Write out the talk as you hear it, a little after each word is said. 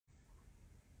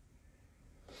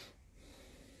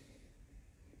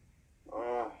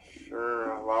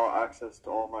access to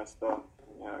all my stuff.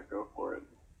 Yeah, go for it.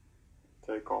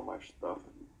 Take all my stuff.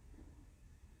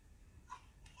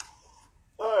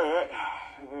 Alright.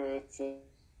 Let's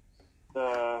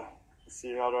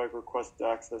see, how do I request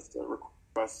access to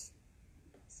request?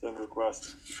 Send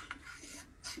request.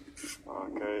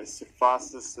 Okay,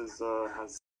 Cephasis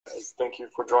has thank you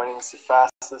for joining,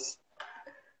 Cephasis.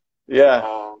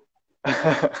 Yeah.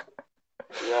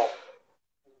 Yeah.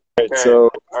 Right,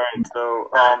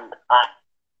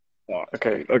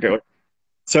 Okay.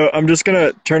 So I'm just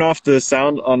gonna turn off the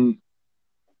sound on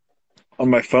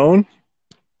my phone.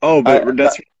 Oh, but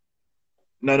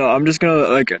no. I'm just gonna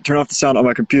like turn off the sound on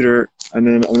my computer, and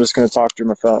then I'm just gonna talk through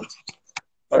my phone.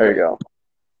 There you go.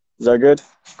 Is that good?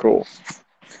 Cool.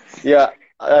 Yeah.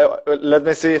 Let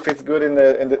me see if it's good in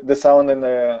the sound in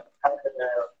the.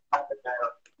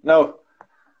 No,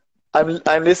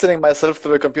 I'm listening myself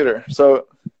through the computer. So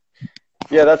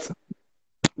yeah, that's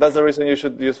the reason you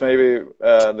should use maybe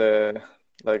the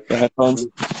headphones.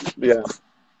 Yeah.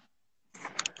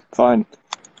 Fine.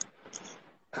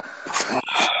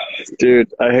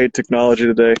 Dude, I hate technology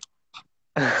today.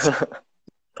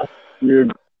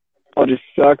 Dude, technology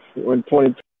sucks when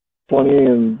 2020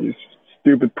 and these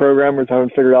stupid programmers haven't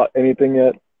figured out anything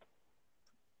yet.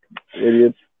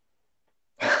 Idiots.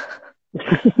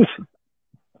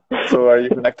 So are you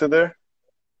connected there?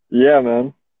 Yeah,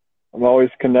 man. I'm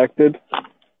always connected.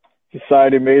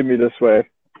 Society made me this way.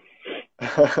 I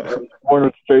was born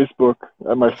with Facebook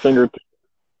at my fingertips.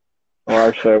 Well,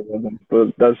 actually, I wasn't,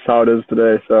 but that's how it is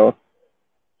today, so.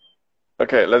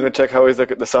 Okay, let me check how is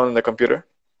the sound in the computer.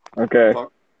 Okay, all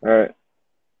right.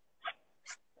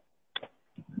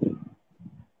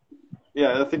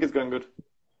 Yeah, I think it's going good.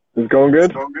 It's going good?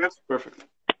 It's going good? Perfect.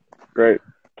 Great.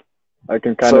 I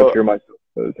can kind of hear myself,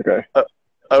 so it's okay.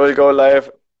 I will go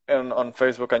live on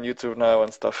Facebook and YouTube now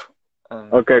and stuff.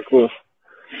 Okay, cool.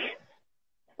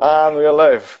 And we're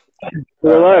live.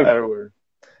 We're live. Everywhere.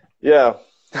 Yeah.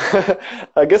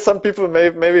 I guess some people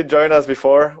maybe joined us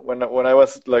before when I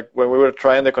was when we were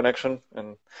trying the connection.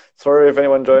 And sorry if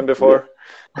anyone joined before.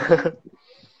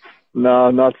 No,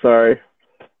 not sorry.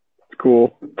 It's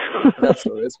cool. That's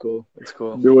sorry. It's cool. It's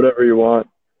cool. Do whatever you want.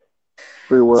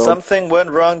 Free will. Something went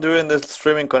wrong during the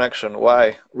streaming connection.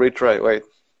 Why? Retry. Wait.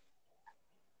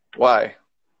 Why?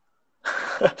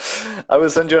 I will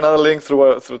send you another link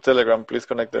through Telegram. Please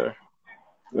connect there.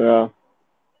 Yeah.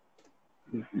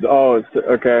 Oh, it's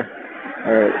okay.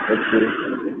 All right. Let's see.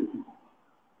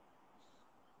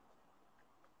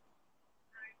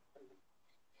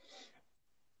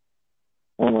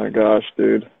 Oh my gosh,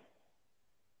 dude.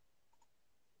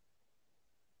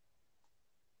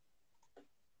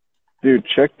 Dude,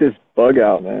 check this bug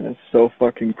out, man. It's so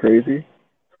fucking crazy.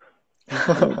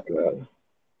 Oh my god.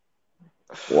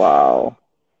 Wow.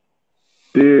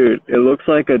 Dude, it looks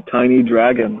like a tiny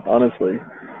dragon, honestly.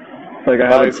 It's like I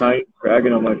have a tiny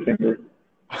dragon on my finger.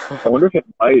 I wonder if it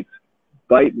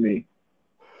bite me.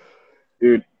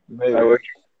 Dude, maybe.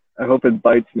 I hope it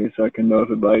bites me so I can know if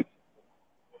it bites.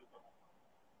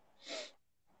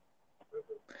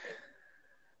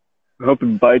 I hope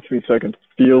it bites me so I can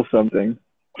feel something.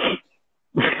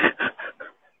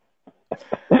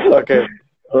 Okay.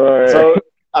 All right. So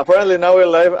apparently now we're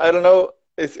live. I don't know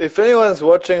if anyone's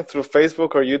watching through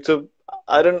Facebook or YouTube.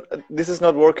 This is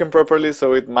not working properly,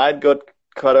 so it might got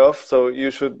cut off. So you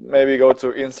should maybe go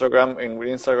to Instagram. In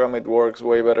Instagram, it works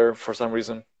way better for some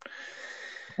reason.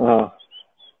 I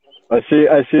see.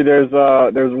 There's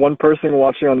one person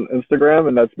watching on Instagram,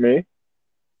 and that's me.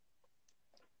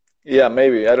 Yeah,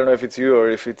 maybe. I don't know if it's you or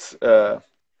if it's. I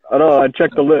don't know. I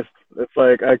checked the list. It's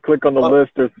like I click on the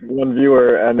list. There's one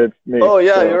viewer, and it's me. Oh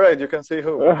yeah, you're right. You can see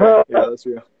who. Okay. Yeah, that's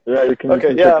you. Yeah, you can.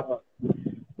 Okay. Yeah.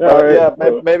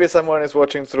 Right. Maybe someone is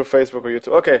watching through Facebook or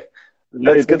YouTube. Okay.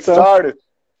 Let's get so? started.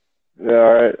 Yeah.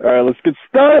 All right. Let's get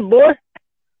started, boy.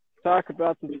 Talk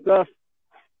about some stuff.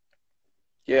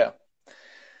 Yeah.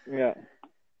 Yeah.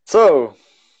 So,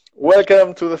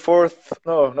 welcome to the fourth.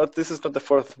 No, this is not the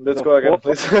fourth. Let's go again,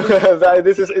 please.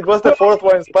 It was the fourth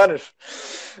one in Spanish.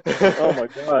 Oh my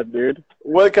god, dude.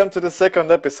 Welcome to the second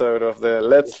episode of the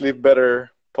Let's Live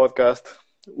Better podcast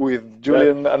with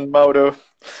Julian and Mauro.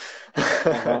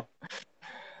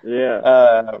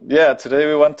 Yeah. Today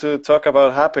we want to talk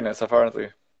about happiness, apparently.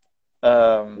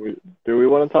 Do we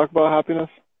want to talk about happiness?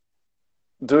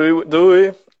 Do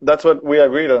we? That's what we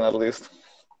agreed on, at least.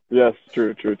 Yes,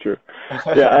 true.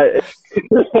 Yeah.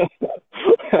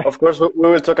 Of course, we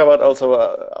will talk about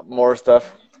also more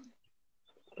stuff.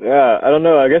 Yeah, I don't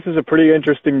know. I guess it's a pretty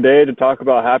interesting day to talk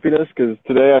about happiness because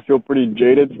today I feel pretty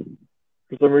jaded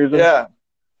for some reason. Yeah.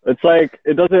 It's like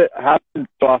it doesn't happen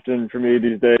so often for me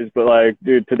these days, but like,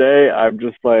 dude, today I'm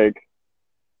just like,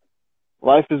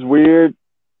 life is weird.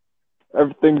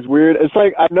 Everything's weird. It's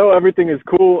like I know everything is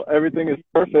cool, everything is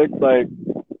perfect, like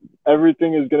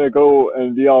everything is gonna go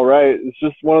and be all right. It's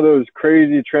just one of those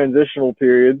crazy transitional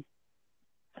periods.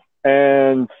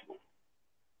 And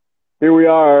here we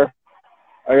are.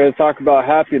 I gotta talk about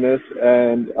happiness,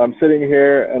 and I'm sitting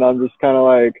here and I'm just kind of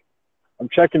like, I'm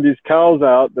checking these cows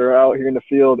out. They're out here in the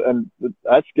field, and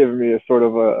that's giving me a sort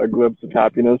of a glimpse of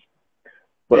happiness.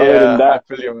 But other than that,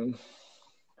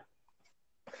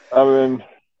 I mean,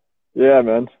 yeah,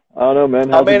 man. I don't know,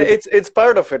 man. I mean, it's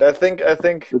part of it. I think.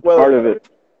 It's Well, part of it.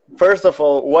 First of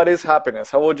all, what is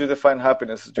happiness? How would you define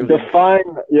happiness, Julian?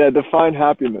 Define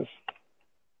happiness.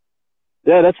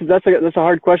 Yeah, that's a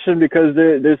hard question because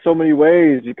there's so many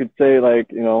ways you could say,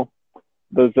 like, you know,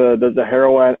 is a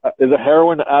heroin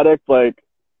addict like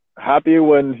happy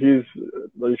when he's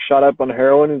like shot up on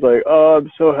heroin? He's like, oh, I'm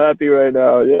so happy right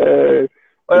now, yay.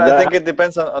 Well, I think it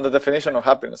depends on the definition of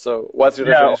happiness. So what's your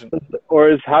definition? Or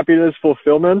is happiness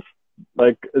fulfillment?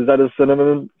 Like, is that a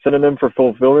synonym for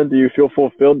fulfillment? Do you feel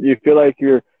fulfilled? Do you feel like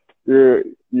you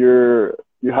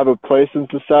have a place in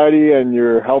society and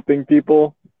you're helping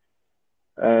people?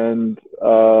 And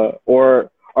or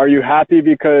are you happy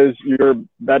because you're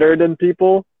better than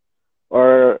people?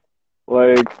 Or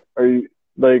like, are you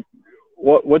like,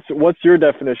 what's your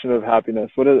definition of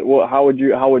happiness? How would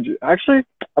you actually,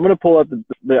 I'm gonna pull up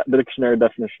the dictionary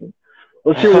definition.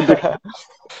 Let's see what the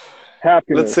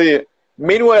happiness. Let's see.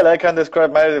 Meanwhile, I can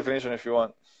describe my definition if you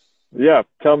want. Yeah,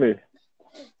 tell me.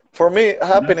 For me,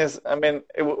 happiness, I mean,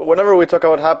 whenever we talk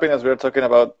about happiness, we're talking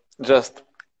about just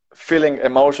feeling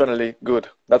emotionally good.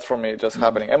 That's for me, just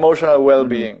happening. Emotional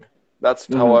well-being. That's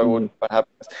how I would define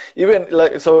happiness. Even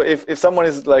like, so if someone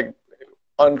is like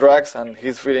on drugs and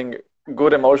he's feeling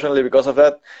good emotionally because of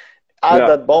that, at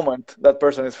that moment, that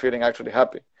person is feeling actually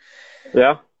happy.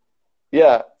 Yeah.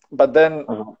 Yeah. But then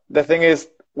the thing is,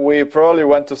 we probably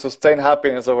want to sustain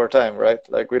happiness over time, right?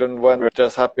 Like we don't want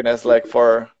just happiness like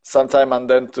for some time and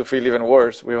then to feel even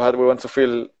worse. We want to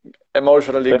feel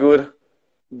emotionally good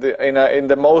in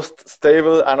the most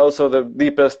stable and also the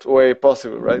deepest way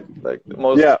possible, right? Like the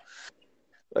most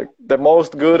like the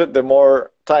most good, the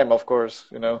more time, of course,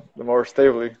 you know, the more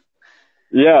stably.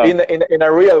 Yeah. In a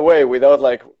real way, without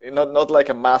like not like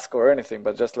a mask or anything,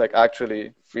 but just like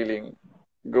actually feeling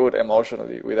good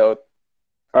emotionally without.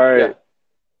 All right. Yeah.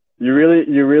 You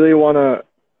really want to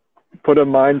put a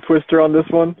mind twister on this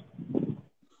one?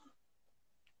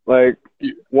 Like,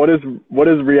 what is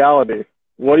reality?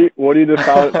 What do you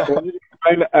define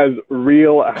as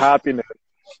real happiness?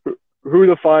 Who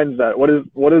defines that?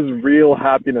 What is real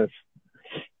happiness?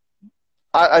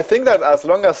 I think that as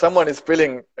long as someone is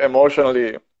feeling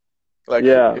emotionally, like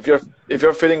if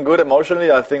you're feeling good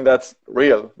emotionally, I think that's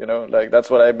real. You know, like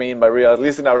that's what I mean by real, at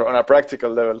least on a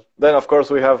practical level. Then of course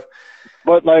we have.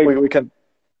 But like we can.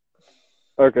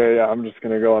 Okay, yeah, I'm just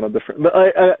gonna go on a different. But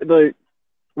I like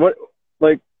what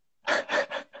like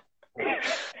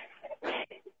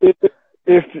if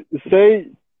say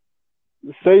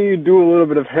you do a little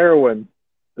bit of heroin,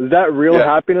 is that real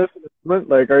happiness?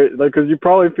 Like, because you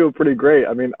probably feel pretty great.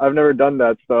 I mean, I've never done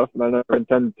that stuff, and I never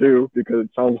intend to because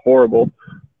it sounds horrible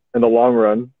in the long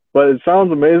run. But it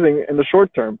sounds amazing in the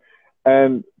short term.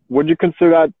 And would you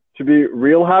consider that to be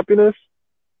real happiness?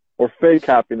 Or fake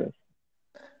happiness?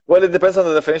 Well, it depends on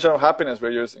the definition of happiness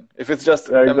we're using. If it's just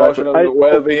emotional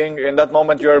well-being, in that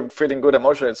moment you're feeling good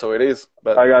emotionally, so it is.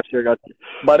 But I got you.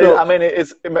 But so,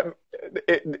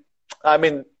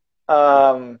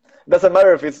 doesn't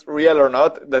matter if it's real or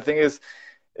not. The thing is,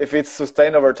 if it's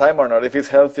sustained over time or not, if it's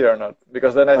healthy or not,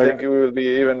 because then I think you will be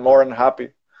even more unhappy.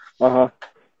 Well,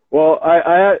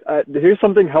 I here's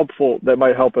something helpful that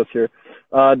might help us here.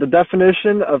 The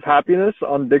definition of happiness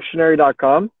on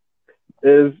dictionary.com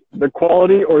is the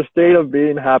quality or state of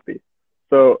being happy.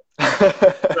 So,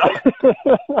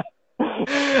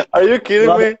 are you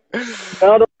kidding me?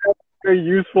 Out of very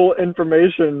useful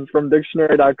information from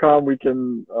dictionary.com, we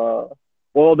can.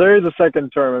 Well, there is a second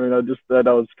term. I mean, I just said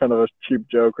that was kind of a cheap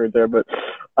joke right there, but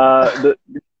the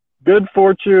good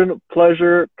fortune,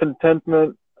 pleasure,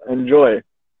 contentment, and joy.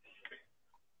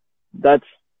 That's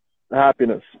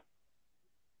happiness.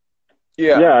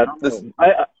 Yeah.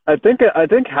 I think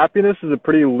happiness is a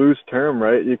pretty loose term,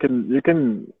 right? You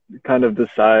can kind of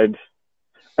decide,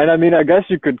 and I mean, I guess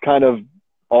you could kind of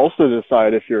also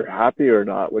decide if you're happy or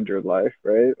not with your life,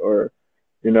 right? Or,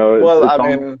 you know,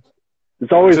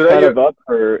 it's always kind of up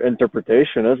for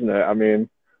interpretation, isn't it? I mean,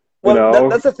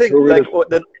 that's the thing. Like,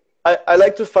 I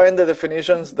like to find the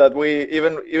definitions that we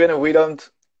even if we don't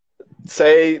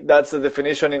say that's the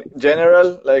definition in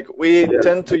general. Like we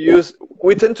tend to use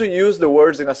the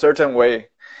words in a certain way.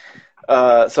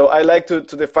 So I like to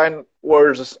define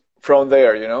words from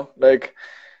there, you know, like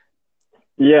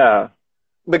Yeah.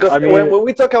 because I mean, when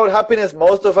we talk about happiness,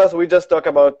 most of us we just talk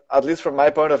about, at least from my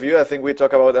point of view, I think we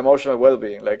talk about emotional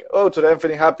well-being. Like, oh, today I'm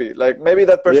feeling happy. Like maybe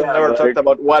that person yeah, never talked like,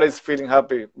 about what is feeling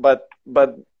happy, but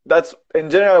that's in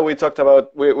general we talked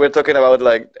about. We're talking about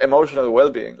like emotional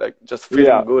well-being, like just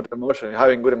yeah, feeling good emotion,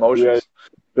 having good yeah, emotions.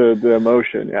 the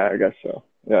emotion. Yeah, I guess so.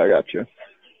 Yeah, I got you.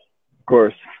 Of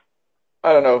course.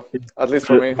 I don't know, at least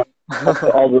for me.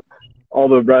 all the all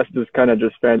the rest is kind of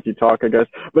just fancy talk, I guess.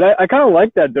 But I kind of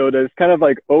like that though. That it's kind of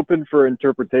like open for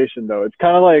interpretation though. It's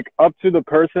kind of like up to the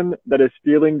person that is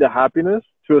feeling the happiness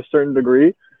to a certain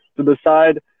degree to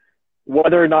decide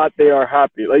whether or not they are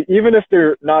happy. Like even if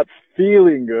they're not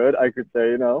feeling good, I could say,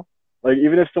 you know, like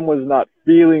even if someone's not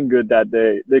feeling good that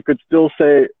day, they could still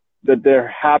say that they're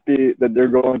happy that they're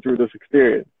going through this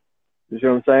experience. You see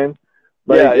what I'm saying?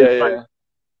 Like Yeah, yeah, it's like yeah.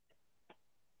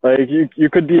 you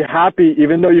could be happy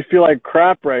even though you feel like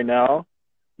crap right now.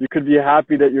 You could be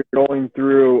happy that you're going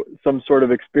through some sort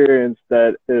of experience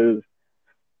that is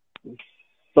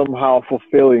somehow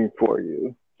fulfilling for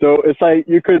you. So it's like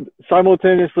you could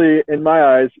simultaneously, in my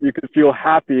eyes, you could feel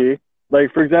happy.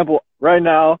 Like for example, right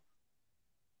now,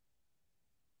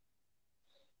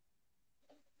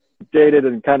 dated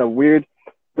and kind of weird,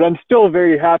 but I'm still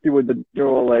very happy with the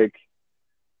general like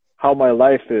how my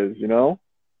life is. You know,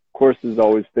 of course, there's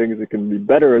always things that can be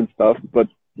better and stuff, but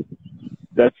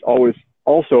that's always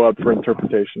also up for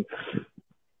interpretation.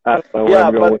 I don't know where Yeah,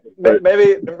 I'm going but with it,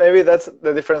 maybe that's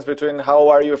the difference between how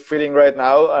are you feeling right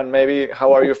now and maybe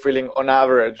how are you feeling on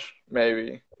average,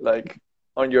 maybe like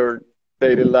on your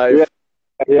daily but yeah, life.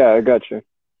 yeah, I got you.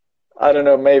 I don't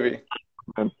know, maybe.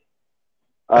 Man.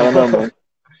 I don't know, man.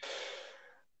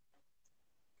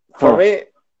 For Huh. me,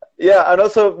 yeah, and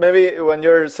also maybe when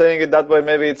you're saying it that way,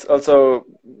 maybe it's also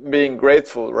being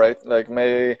grateful, right? Like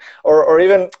maybe, or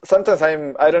even sometimes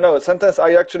I don't know, sometimes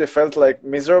I actually felt like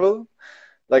miserable,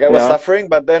 like I was Yeah, suffering,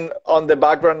 but then on the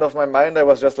background of my mind, I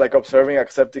was just like observing,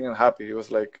 accepting, and happy. It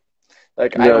was like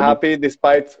I'm yeah, happy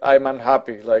despite I'm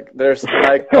unhappy. Like there's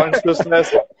my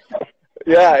consciousness.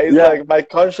 Yeah, it's yeah, like my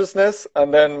consciousness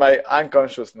and then my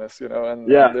unconsciousness, you know,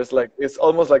 and yeah, there's like it's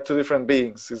almost like two different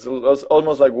beings. It's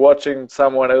almost like watching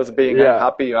someone else being yeah,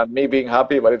 unhappy and me being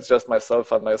happy, but it's just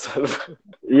myself and myself.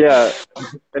 yeah.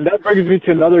 And that brings me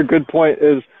to another good point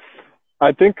is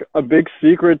I think a big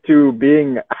secret to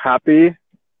being happy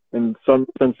in some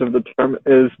sense of the term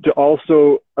is to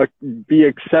also be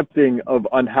accepting of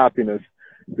unhappiness.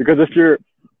 Because if you're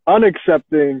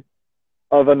unaccepting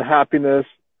of unhappiness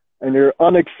and you're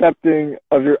unaccepting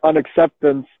of your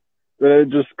unacceptance, then it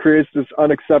just creates this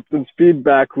unacceptance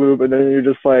feedback loop. And then you're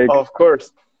just like, Of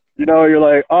course. you know, you're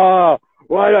like, ah, oh,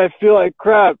 why do I feel like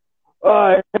crap? Oh,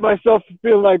 I hate myself for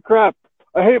feeling like crap.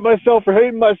 I hate myself for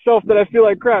hating myself that I feel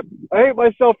like crap. I hate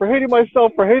myself for hating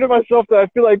myself that I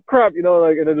feel like crap. You know,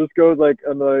 like, and it just goes like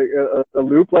in like a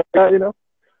loop like that. You know.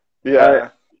 Uh, Yeah.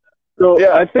 so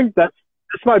Yeah. I think that's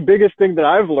my biggest thing that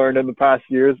I've learned in the past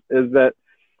years is that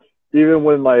even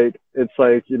when like it's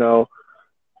like you know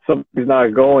something's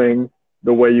not going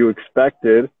the way you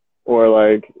expected, or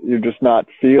like you're just not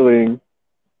feeling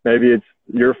maybe it's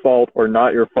your fault or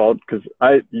not your fault because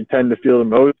you tend to feel the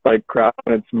most like crap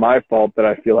and it's my fault that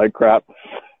I feel like crap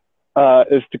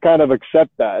is to kind of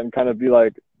accept that and kind of be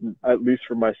like at least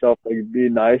for myself like be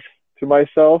nice to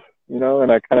myself, you know,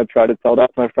 and I kind of try to tell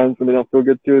that to my friends when they don't feel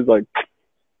good too is like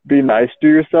be nice to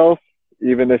yourself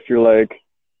even if you're like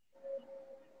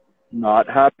not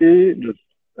happy, just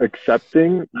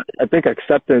accepting. I think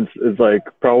acceptance is like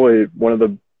probably one of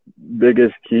the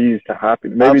biggest keys to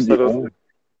happiness, maybe the Absolutely.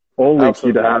 only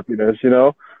key to Absolutely. happiness, you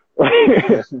know?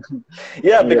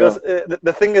 Yeah, Yeah. because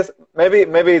the thing is,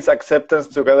 maybe it's acceptance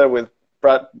together with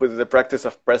with the practice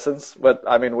of presence. But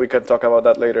I mean, we can talk about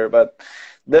that later. But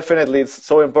definitely, it's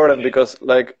so important because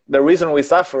like the reason we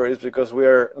suffer is because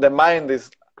the mind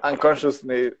is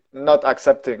unconsciously not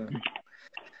accepting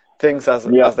things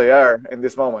Yeah. as they are in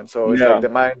this moment. So it's like Yeah. the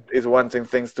mind is wanting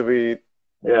things to be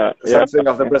Yeah. Yeah. something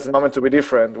of the present moment to be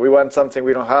different. We want something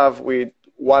we don't have. We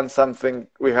want something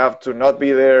we have to not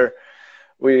be there.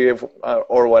 We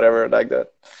or whatever like that.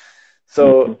 Mhm.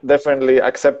 So definitely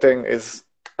accepting is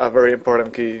a very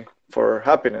important key for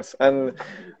happiness. And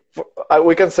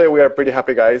we can say we are pretty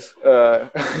happy guys.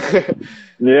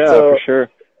 Yeah, for So sure.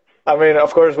 I mean,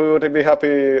 of course, we would be happy.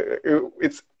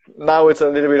 It's now it's a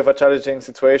little bit of a challenging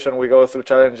situation. We go through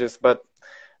challenges, but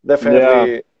Yeah.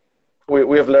 definitely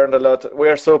we have learned a lot. We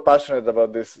are so passionate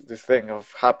about this thing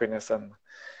of happiness,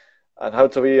 and how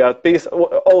to be at peace.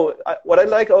 What I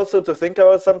like also to think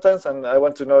about sometimes, and I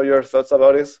want to know your thoughts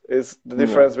about this, is the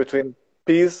difference between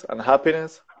peace and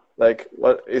happiness. Like,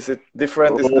 what is it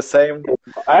different? Is it the same?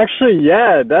 Actually,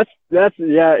 yeah, that's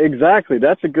yeah, exactly.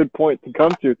 That's a good point to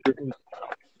come to.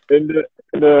 In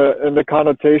the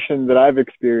connotation that I've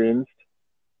experienced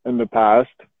in the past,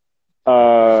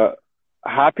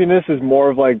 happiness is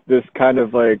more of like this kind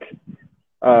of like,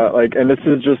 and this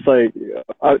is just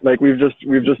like we've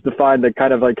just defined that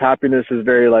kind of like happiness is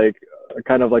very like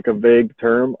kind of like a vague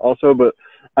term also, but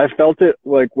I felt it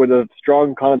like with a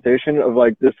strong connotation of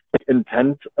like this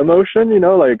intense emotion, you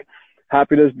know, like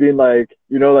happiness being like,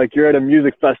 you know, like you're at a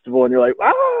music festival and you're like,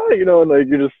 ah, you know, and like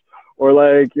you just, or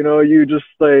like, you know, you just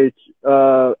like,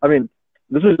 I mean,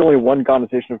 this is only one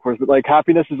connotation, of course, but like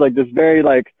happiness is like this very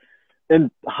like in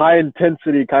high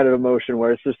intensity kind of emotion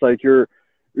where it's just like you're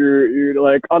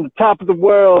like on the top of the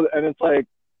world, and it's like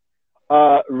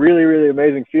really, really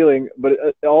amazing feeling, but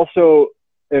it also,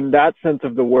 in that sense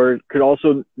of the word, could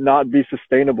also not be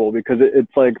sustainable because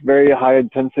it's like very high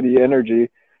intensity energy,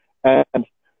 and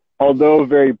although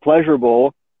very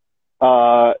pleasurable,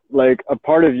 like a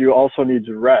part of you also needs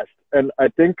rest. And I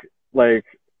think like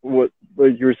what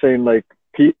you were saying, like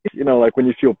peace, you know, like when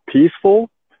you feel peaceful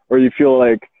or you feel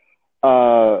like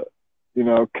you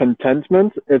know,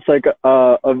 contentment, it's like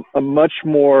a much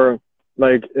more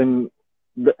like, in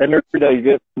the energy that you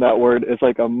get from that word, it's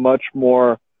like a much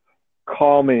more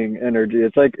calming energy.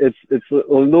 It's like it's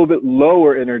a little bit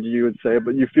lower energy, you would say,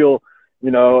 but you feel,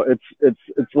 you know, it's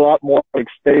a lot more like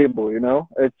stable, you know.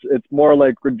 It's more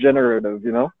like regenerative,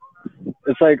 you know.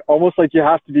 It's like almost like you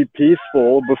have to be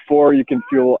peaceful before you can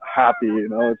feel happy, you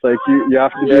know. It's like you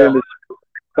have to be in this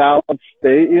balanced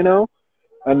state, you know,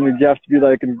 and you have to be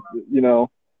like, you know,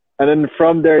 and then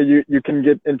from there you can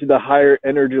get into the higher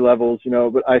energy levels, you know.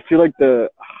 But I feel like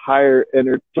the higher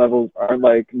energy levels aren't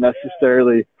like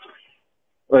necessarily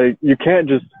like, you can't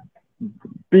just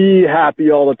be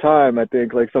happy all the time. I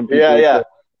think like some people Yeah.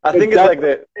 I think it's like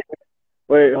the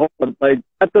wait, hold on, like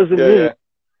that doesn't mean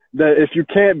that if you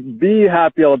can't be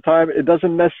happy all the time, it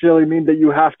doesn't necessarily mean that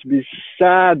you have to be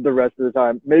sad the rest of the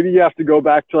time. Maybe you have to go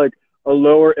back to like a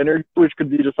lower energy, which could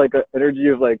be just like an energy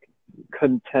of like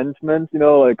contentment, you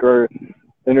know, like, or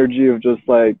energy of just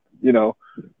like, you know,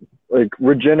 like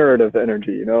regenerative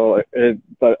energy, you know.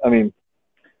 But I mean,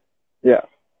 yeah.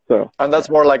 So. And that's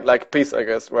more like peace, I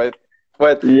guess, right?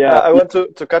 But yeah, I want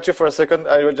to cut you for a second.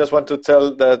 I would just want to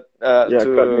tell that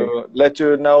to let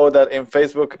you know that in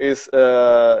Facebook is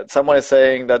someone is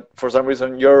saying that for some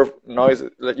reason your noise,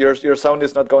 your sound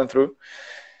is not going through.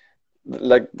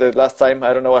 Like the last time,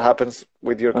 I don't know what happens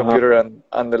with your computer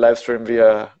and the live stream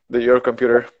via your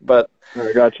computer, but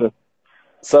I gotcha.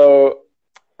 So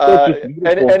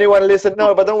anyone listen?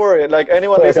 No, but don't worry. Like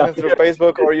anyone listening through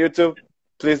Facebook or YouTube,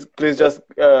 please just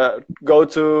go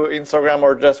to Instagram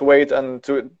or just wait, and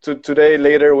today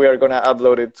later we are gonna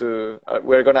upload it to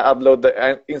we're gonna upload the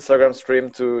Instagram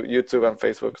stream to YouTube and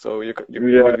Facebook, so you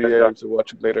will be able to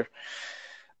watch it later.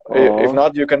 If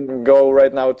not, you can go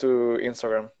right now to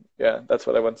Instagram. Yeah, that's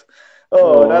what I want.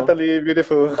 Oh, Natalie,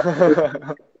 beautiful.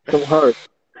 Some heart.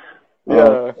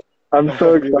 Yeah, I'm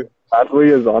so excited. Natalie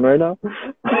is on right now.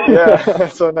 Yeah,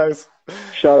 so nice.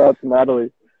 Shout out to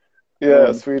Natalie.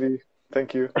 Yeah, sweetie.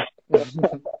 Thank you.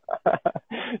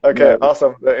 Okay,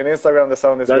 awesome. In Instagram, the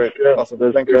sound is great. Good. Awesome.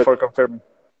 Thank you for confirming.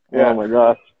 Yeah. Oh my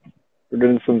gosh, we're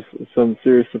getting some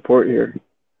serious support here.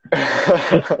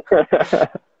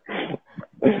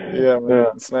 Yeah, man,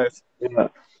 it's nice.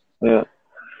 Yeah.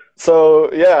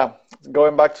 So yeah,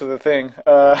 going back to the thing.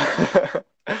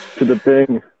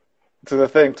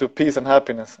 To peace and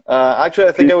happiness. Actually,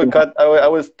 I think I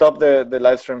will stop the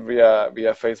live stream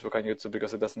via Facebook and YouTube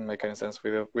because it doesn't make any sense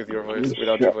with your voice,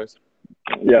 without your voice.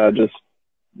 Yeah, just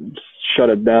shut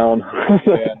it down.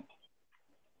 Yeah.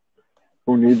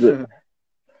 Who needs it?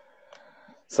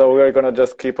 So we're gonna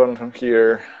just keep on from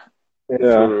here.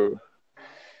 Yeah.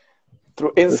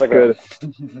 Through Instagram.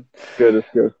 It's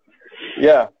good.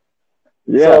 Yeah.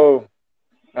 So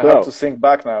I have to think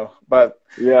back now, but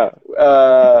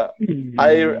I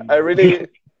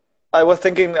was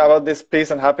thinking about this peace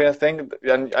and happiness thing,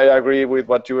 and I agree with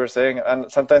what you were saying.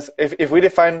 And sometimes if we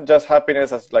define just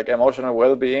happiness as like emotional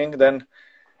well-being, then,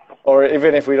 or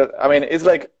even if we don't, I mean, it's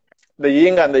like the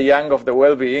yin and the yang of the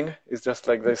well-being is just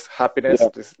like this happiness,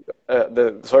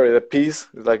 the peace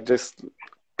is like just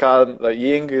calm. The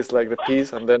yin is like the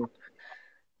peace, and then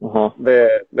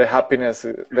the happiness,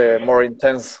 the more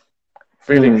intense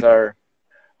feelings are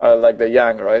like the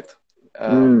yang, right?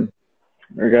 I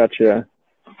got you.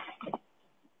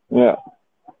 Yeah.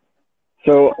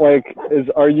 So like, is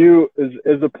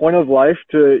the point of life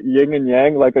to yin and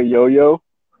yang like a yo-yo?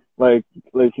 Like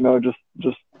you know, just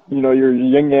you know, you're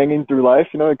yin yanging through life.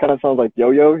 You know, it kind of sounds like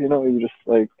yo-yo. You know, you're just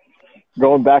like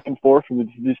going back and forth from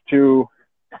these two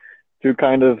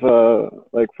kind of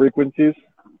like frequencies.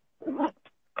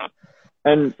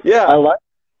 And Yeah.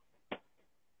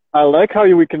 I like how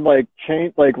we can like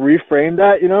change, like reframe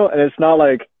that, you know, and it's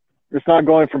not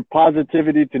going from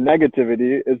positivity to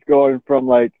negativity. It's going from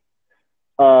like,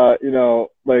 you know,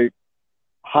 like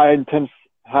high intense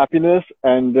happiness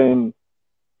and then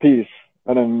peace.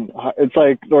 And then it's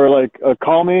like, or like a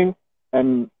calming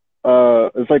and,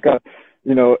 it's like a,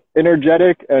 you know,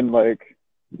 energetic and like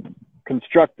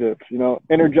constructive, you know,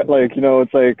 like, you know,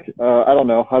 it's like, I don't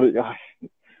know how to,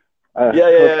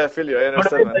 Yeah, I feel you. I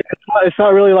understand, man. Like, it's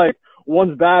not really like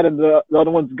one's bad and the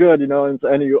other one's good, you know,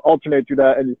 and you alternate through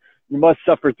that, and you must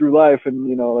suffer through life, and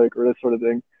you know, like, or this sort of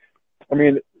thing. I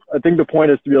mean, I think the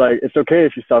point is to be like, it's okay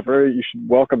if you suffer. You should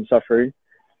welcome suffering.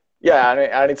 Yeah,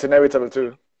 and it's inevitable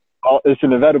too. It's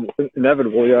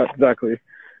inevitable. Yeah, exactly.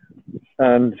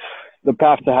 And the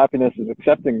path to happiness is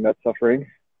accepting that suffering,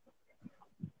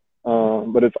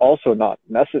 but it's also not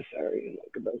necessary.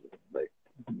 Like,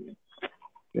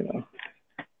 you know,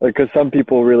 like, because some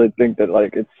people really think that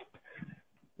like it's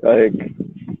like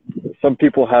some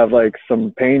people have like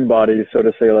some pain bodies, so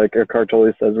to say, like Eckhart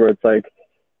Tolle says, where it's like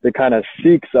they kind of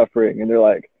seek suffering and they're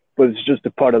like, but it's just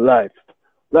a part of life.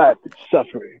 Life is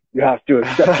suffering. You have to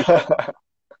accept it.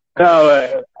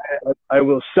 No, I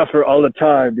will suffer all the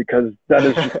time because that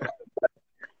is.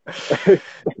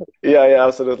 Yeah,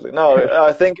 absolutely. No,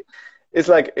 I think it's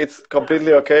like it's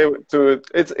completely okay to.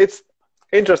 It's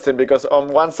interesting because on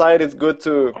one side it's good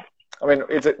to. I mean,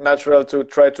 it's natural to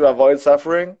try to avoid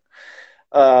suffering,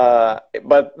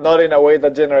 but not in a way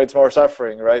that generates more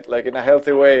suffering, right? Like in a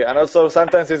healthy way. And also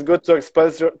sometimes it's good to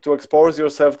expose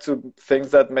yourself to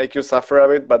things that make you suffer a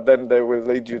bit, but then they will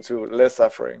lead you to less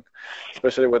suffering,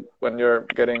 especially when you're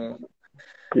getting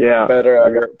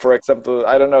better. For example,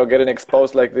 I don't know, getting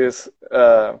exposed like this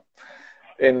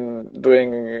in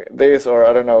doing this, or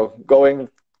I don't know, going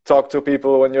talk to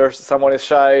people when someone is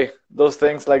shy. Those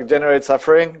things like generate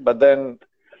suffering, but then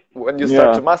when you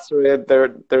start to master it,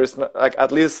 there's not, like,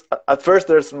 at least at first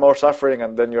there's more suffering,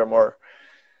 and then you're more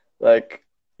like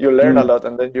you learn a lot,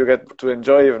 and then you get to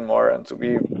enjoy even more, and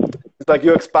it's like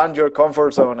you expand your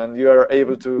comfort zone, and you are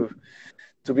able to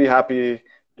be happy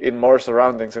in more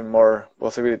surroundings and more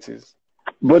possibilities.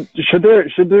 But should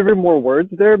there be more words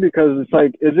there? Because it's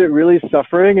like, is it really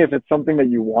suffering if it's something that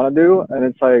you want to do? And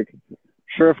it's like,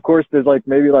 sure, of course, there's like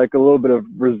maybe like a little bit of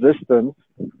resistance,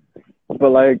 but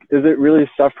like, is it really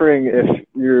suffering if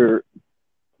you're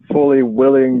fully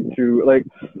willing to, like,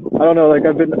 I don't know, like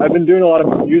I've been doing a lot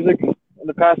of music in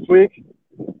the past week,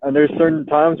 and there's certain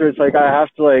times where it's like I have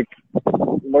to like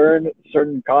learn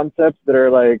certain concepts that are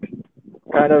like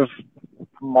kind of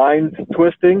mind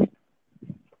twisting,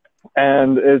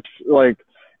 and it's like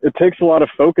it takes a lot of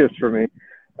focus for me,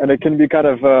 and it can be kind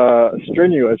of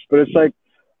strenuous, but it's like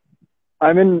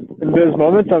I'm in those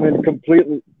moments I'm in complete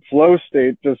flow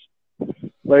state, just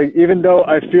like, even though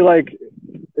I feel like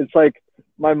it's like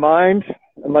my mind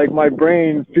and like my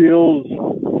brain feels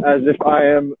as if I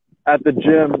am at the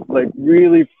gym, like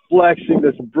really flexing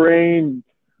this brain,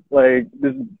 like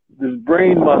this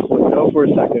brain muscle, you know, for a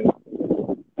second.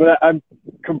 But I'm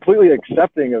completely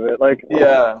accepting of it. Like,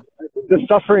 the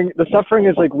suffering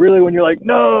is like really when you're like,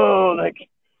 no, like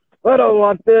I don't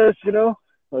want this, you know,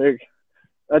 like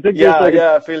I think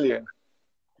I feel you.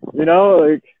 You know,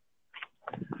 like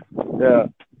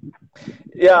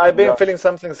I've been feeling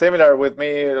something similar with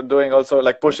me doing also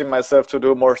like pushing myself to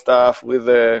do more stuff with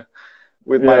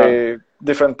my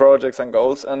different projects and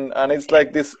goals, and it's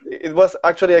like this. It was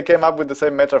actually, I came up with the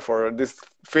same metaphor, this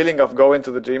feeling of going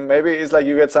to the gym. Maybe it's like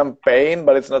you get some pain,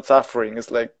 but it's not suffering. It's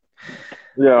like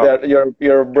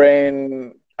your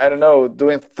brain, I don't know,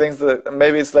 doing things that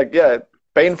maybe it's like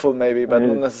painful maybe, but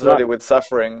not necessarily with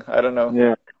suffering. I don't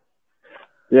know.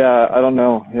 I don't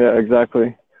know. Yeah,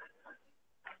 exactly.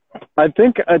 I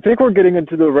think we're getting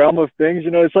into the realm of things,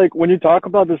 you know. It's like when you talk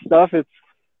about this stuff,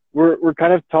 we're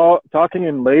kind of talking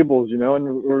in labels, you know,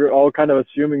 and we're all kind of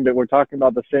assuming that we're talking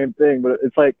about the same thing. But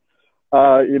it's like,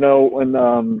 you know, when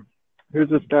who's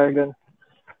this guy again?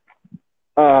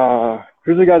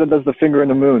 Who's the guy that does the finger in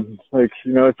the moon? Like,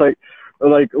 you know, it's like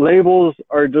labels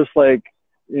are just like,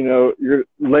 you know, you're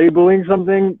labeling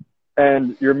something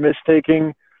and you're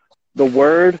mistaking the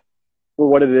word for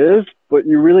what it is, but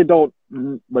you really don't,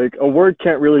 like, a word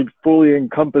can't really fully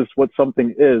encompass what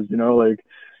something is, you know, like,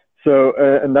 so,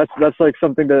 and that's like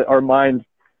something that our mind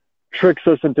tricks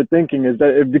us into thinking is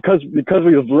that because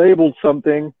we've labeled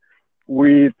something,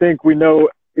 we think we know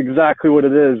exactly what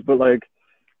it is, but like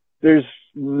there's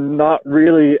not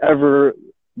really ever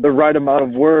the right amount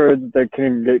of words that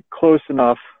can get close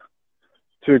enough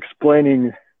to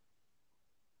explaining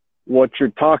what you're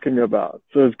talking about.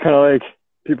 So it's kind of like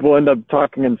people end up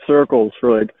talking in circles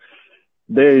for like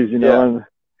days, you know.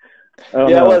 And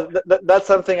well, that's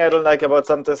something I don't like about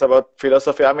sometimes about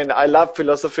philosophy. I mean, I love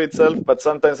philosophy itself, but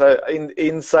sometimes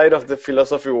inside of the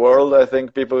philosophy world, I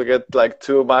think people get like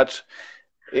too much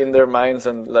in their minds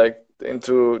and like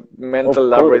into mental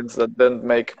labyrinths that don't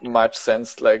make much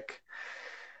sense. Like,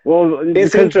 well,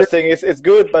 it's interesting, it's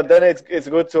good, but then it's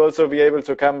good to also be able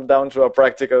to come down to a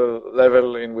practical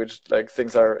level in which like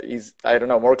things are I don't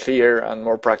know, more clear and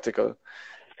more practical.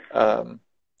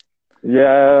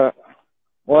 Yeah.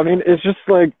 Well, I mean, it's just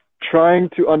like trying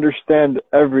to understand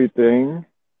everything,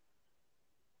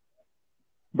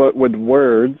 but with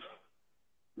words,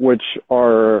 which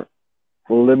are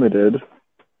limited,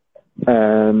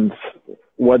 and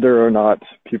whether or not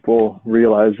people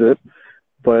realize it,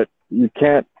 but you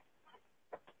can't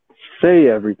say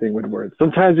everything with words.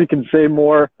 Sometimes you can say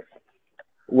more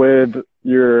with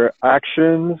your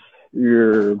actions,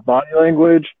 your body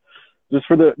language, just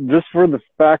for the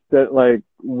fact that like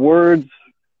words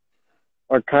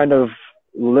are kind of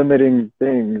limiting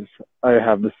things. I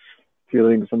have this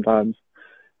feeling sometimes.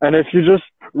 And if you just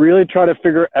really try to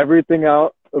figure everything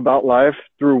out about life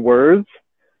through words,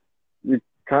 you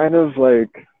kind of like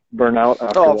burn out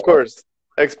after of course.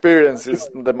 Experience is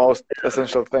the most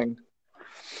essential thing.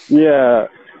 Yeah.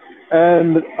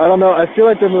 And I don't know, I feel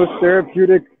like the most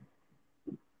therapeutic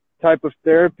type of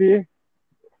therapy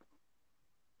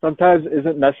sometimes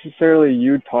isn't necessarily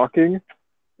you talking,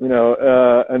 you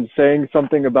know, and saying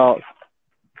something about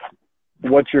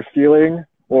what you're feeling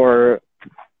or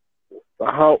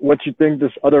what you think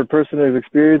this other person is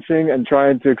experiencing and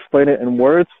trying to explain it in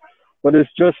words, but it's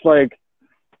just like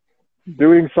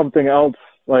doing something else,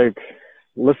 like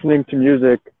listening to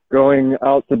music, going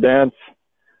out to dance,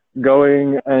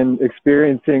 going and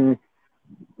experiencing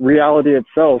reality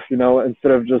itself, you know,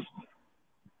 instead of just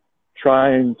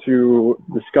trying to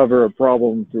discover a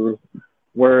problem through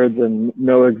words and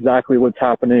know exactly what's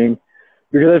happening.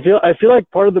 Because I feel like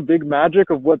part of the big magic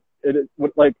of what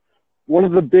like one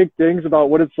of the big things about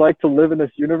what it's like to live in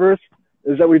this universe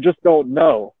is that we just don't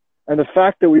know. And the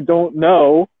fact that we don't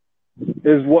know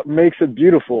is what makes it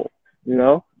beautiful, you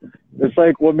know? It's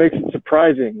like what makes it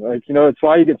surprising. Like, you know, it's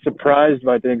why you get surprised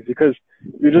by things, because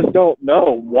you just don't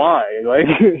know why. Like,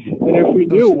 and if we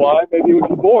knew why, maybe it would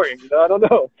be boring. You know? I don't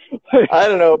know. I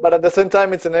don't know, but at the same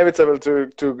time, it's inevitable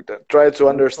to try to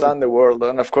understand the world.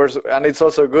 And of course, and it's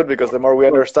also good because the more we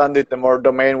understand it, the more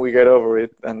domain we get over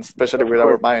it, and especially with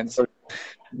our minds.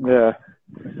 Yeah.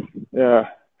 Yeah.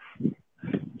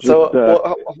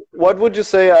 So, what would you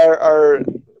say are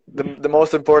the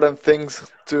most important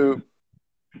things to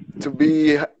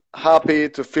be happy,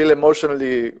 to feel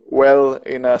emotionally well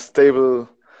in a stable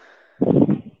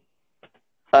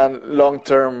and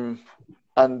long-term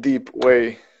and deep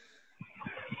way?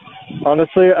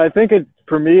 Honestly, I think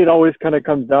for me, it always kind of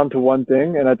comes down to one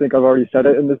thing, and I think I've already said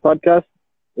it in this podcast.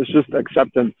 It's just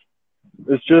acceptance.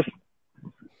 It's just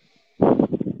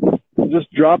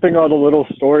dropping all the little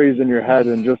stories in your head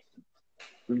and just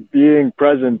being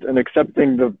present and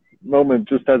accepting the moment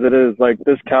just as it is. Like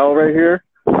this cow right here,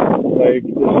 like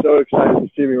is so excited to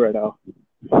see me right now.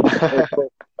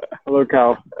 Hello,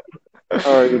 cow.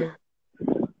 How are you?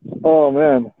 Oh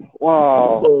man!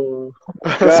 Wow. Oh,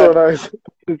 so nice.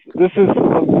 This is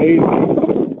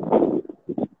amazing.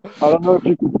 I don't know if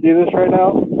you can see this right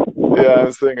now. Yeah,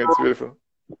 I'm seeing it. It's beautiful.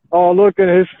 Oh, look, and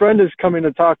his friend is coming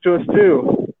to talk to us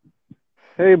too.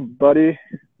 Hey, buddy.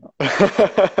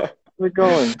 How's it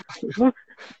going? Look,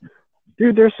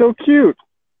 dude, they're so cute.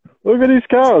 Look at these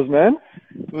cows, man.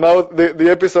 Now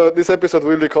this episode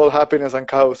will be called Happiness and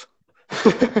Cows.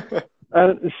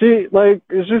 And see, like,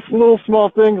 it's just little small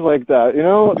things like that, you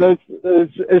know?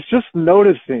 It's just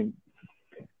noticing.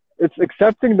 It's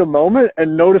accepting the moment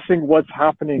and noticing what's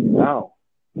happening now,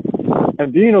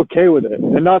 and being okay with it,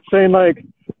 and not saying like,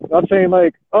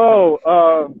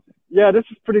 oh, yeah, this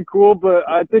is pretty cool, but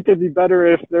I think it'd be better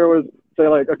if there was, say,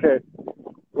 like, okay,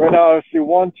 right now I see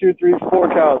 1, 2, 3, 4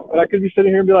 cows, and I could be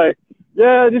sitting here and be like,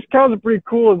 yeah, these cows are pretty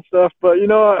cool and stuff, but you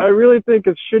know, I really think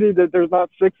it's shitty that there's not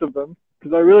 6 of them,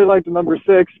 because I really like the number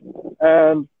 6,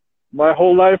 and my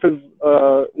whole life is,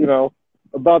 you know,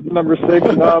 about the number 6,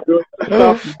 and now I'm doing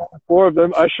stuff, 4 of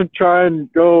them. I should try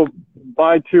and go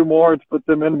buy 2 more to put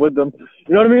them in with them.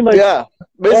 You know what I mean? Like, yeah,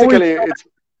 basically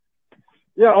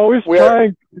Yeah, always we are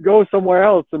trying to go somewhere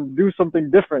else and do something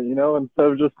different, you know, instead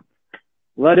of just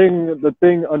letting the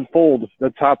thing unfold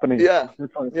that's happening. yeah,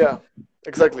 yeah,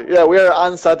 exactly. Yeah, we are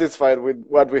unsatisfied with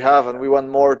what we have, and we want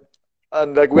more,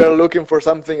 and like we are looking for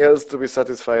something else to be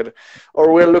satisfied,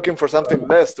 or we're looking for something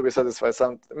less to be satisfied.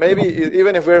 Maybe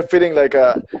even if we're feeling like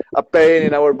a pain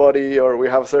in our body, or we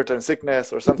have certain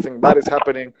sickness, or something bad is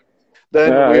happening,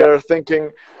 then Yeah, we yeah, are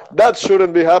thinking that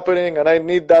shouldn't be happening, and I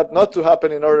need that not to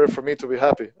happen in order for me to be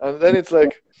happy. And then it's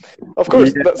like, of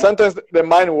course, yeah. sometimes the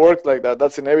mind works like that.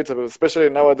 That's inevitable, especially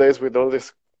nowadays with all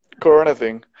this Corona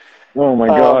thing. Oh my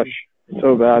gosh, Um,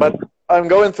 so bad. but I'm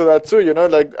going through that too, you know.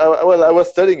 Like, well, I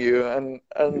was telling you, and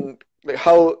like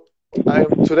how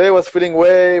I'm today was feeling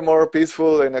way more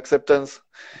peaceful in acceptance.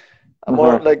 I'm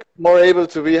more Uh-huh. like more able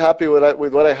to be happy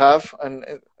with what I have, and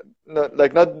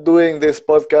not doing this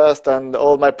podcast and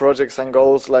all my projects and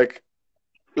goals like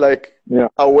Yeah,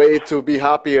 a way to be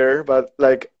happier, but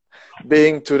like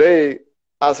being today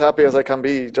as happy as I can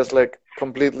be, just like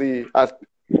completely at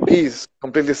peace,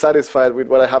 completely satisfied with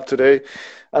what I have today,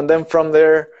 and then from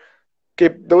there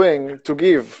keep doing to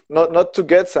give, not to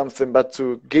get something, but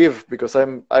to give, because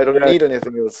I don't yeah, need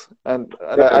anything else, and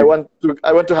yeah, I want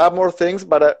to have more things,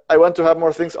 but I want to have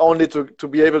more things only to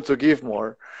be able to give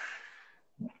more.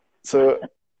 So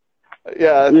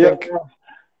yeah, I yeah, think yeah.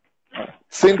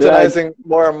 synchronizing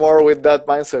more and more with that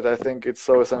mindset, I think it's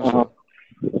so Uh-huh. essential,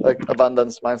 like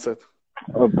abundance mindset.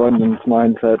 Abundance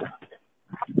mindset.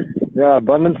 Yeah,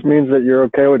 abundance means that you're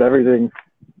okay with everything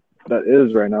that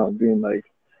is right now, being like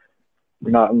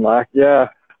you're not in lack. Yeah,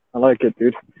 I like it,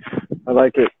 dude. I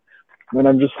like it. And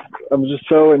I'm just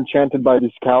so enchanted by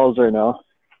these cows right now.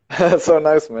 That's so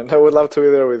nice, man. I would love to be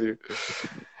there with you.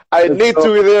 I It's need so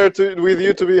to be there with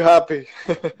you to be happy.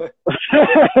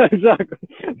 exactly,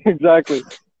 exactly.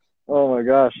 Oh my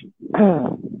gosh.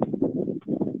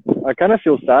 I kind of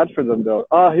feel sad for them though.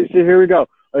 Oh, see, here we go.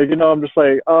 Like, you know, I'm just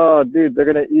like, oh, dude, they're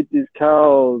gonna eat these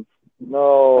cows.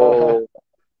 No,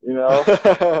 you know,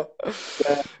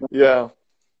 Yeah.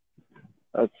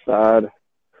 that's sad.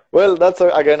 Well, that's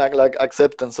again like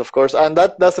acceptance, of course, and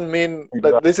that doesn't mean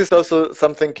that Exactly. this is also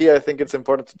something key. I think it's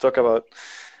important to talk about.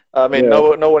 I mean, Yeah,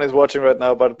 no one is watching right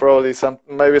now, but probably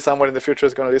maybe someone in the future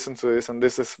is going to listen to this, and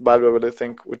this is valuable, I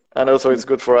think, and also it's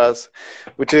good for us,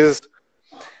 which is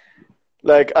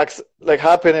like like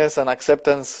happiness and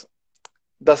acceptance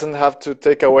doesn't have to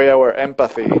take away our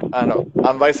empathy, and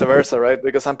vice versa, right?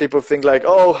 Because some people think like,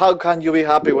 oh, how can you be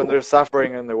happy when there's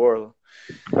suffering in the world?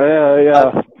 yeah,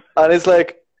 And, yeah, and it's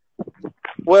like,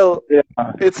 well, yeah,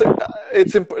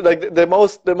 like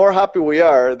the more happy we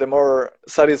are, the more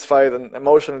satisfied and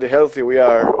emotionally healthy we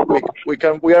are.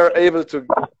 We are able to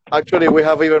actually we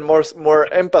have even more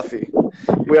empathy.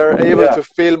 We are able yeah, to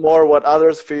feel more what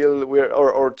others feel,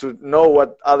 or to know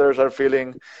what others are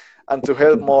feeling, and to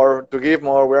help more, to give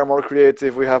more. We are more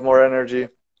creative. We have more energy,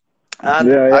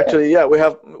 and yeah, yeah. actually, yeah, we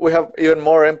have even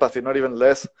more empathy, not even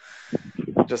less.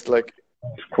 Just like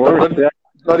Of not course, not yeah,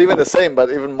 not even the same, but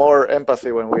even more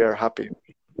empathy when we are happy.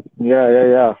 yeah, yeah,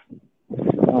 yeah.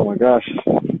 Oh my gosh,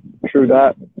 true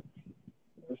that.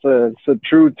 It's a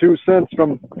true 2 cents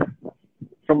from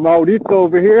Maurito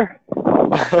over here.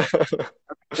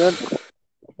 Then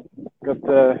got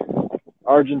the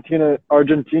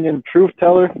Argentinian truth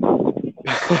teller.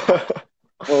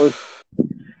 Well,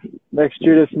 next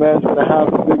year this man's gonna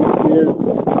have the biggest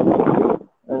beard,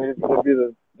 and he's gonna be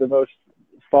the most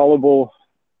followable.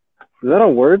 Is that a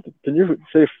word? Can you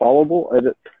say followable?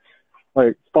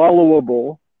 Like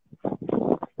followable,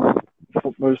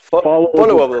 most followable,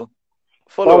 Followable.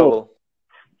 follow Followable.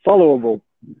 followable.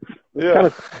 This Yeah.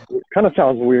 kind of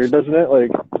sounds weird, doesn't it?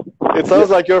 Like, It sounds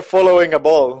like you're following a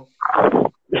ball.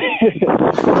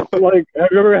 like, have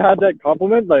you ever had that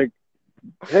compliment? Like,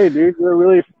 hey, dude, you're a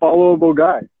really followable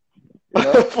guy. You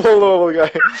know? Followable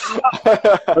guy.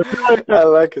 I feel like I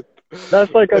like it.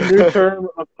 that's like a new term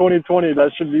of 2020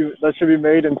 that should be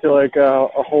made into like a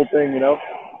whole thing. You know,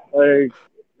 like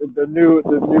the new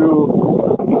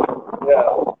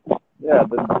yeah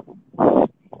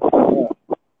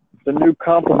the new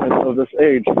compliment of this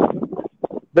age.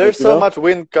 There's Like, you so know? much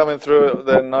wind coming through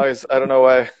the noise. I don't know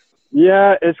why.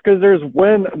 Yeah, it's because there's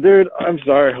wind, dude. I'm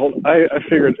sorry. I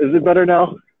figured. Is it better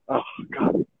now? Oh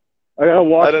God, I gotta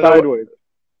I walk don't know. sideways.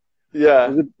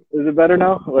 Yeah. Is it better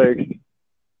now? Like,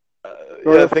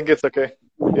 sort Yeah, I of, think it's okay.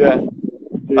 Yeah.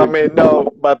 I dude. mean,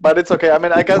 no, but it's okay. I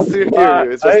mean, I can still hear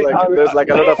you. It's just like there's like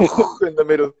a lot of in the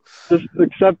middle. just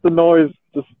accept the noise.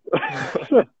 Just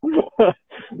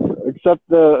accept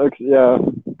yeah.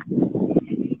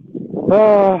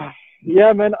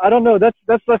 Yeah, man. I don't know. That's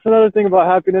another thing about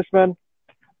happiness, man.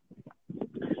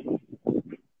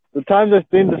 The times I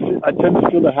tend to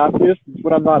feel the happiest is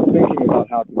when I'm not thinking about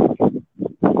happiness. You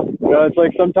know, it's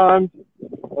like sometimes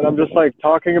when I'm just like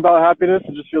talking about happiness,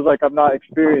 it just feels like I'm not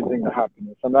experiencing the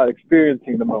happiness. I'm not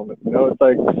experiencing the moment. You know, it's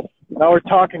like now we're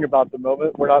talking about the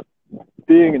moment. We're not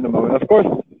being in the moment. Of course,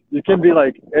 you can be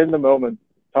like in the moment,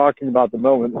 talking about the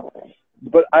moment.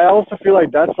 But I also feel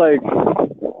like that's like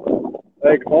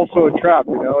also a trap.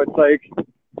 You know, it's like,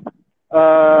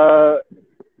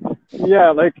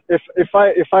 yeah, like if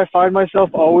I find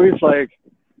myself always like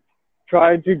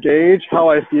trying to gauge how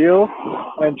I feel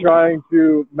and trying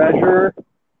to measure,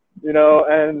 you know,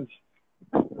 and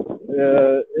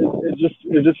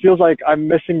it just feels like I'm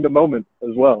missing the moment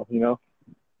as well, you know.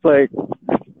 It's like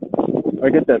I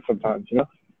get that sometimes, you know.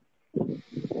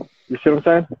 You see what I'm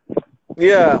saying?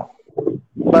 Yeah,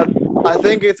 but I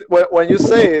think it's when you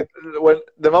say it, when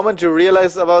the moment you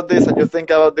realize about this and you think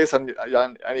about this, and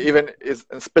even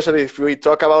especially if we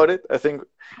talk about it, I think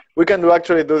we can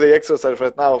actually do the exercise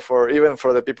right now for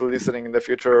the people listening in the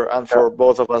future and for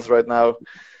both of us right now,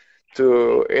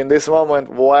 to in this moment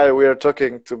while we are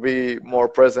talking, to be more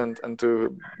present and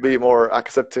to be more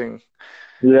accepting.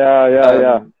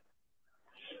 Yeah.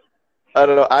 I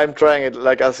don't know. I'm trying it.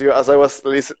 Like as I was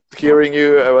hearing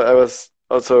you, I was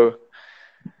also.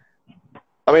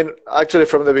 I mean, actually,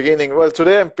 from the beginning. Well,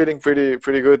 today I'm feeling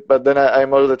pretty good, but then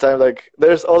I'm all the time like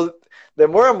the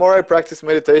more and more I practice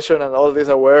meditation and all this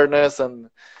awareness, and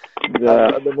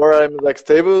the more I'm like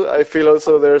stable, I feel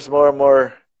also there's more and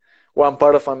more one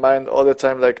part of my mind all the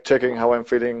time like checking how I'm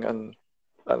feeling and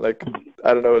like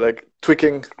I don't know, like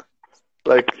tweaking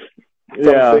like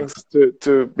some things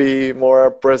to be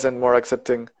more present, more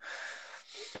accepting.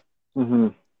 Mm-hmm.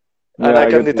 Yeah, and I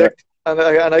can detect and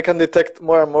I can detect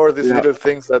more and more these little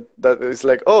things that is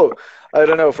like, oh, I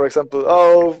don't know, for example,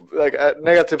 like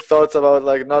negative thoughts about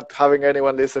like not having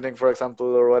anyone listening, for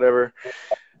example, or whatever.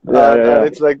 And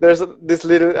it's like there's this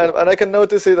little, and I can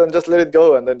notice it and just let it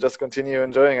go and then just continue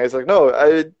enjoying it. It's like, no,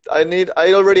 I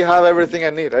already have everything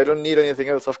I need. I don't need anything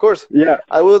else. Of course,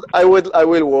 I will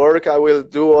work. I will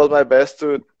do all my best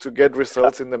to get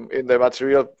results in the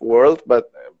material world,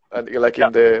 but like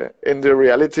in the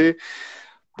reality.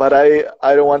 But I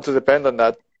don't want to depend on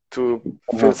that to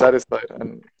feel satisfied.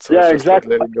 And so it's just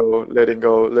exactly. like letting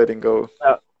go.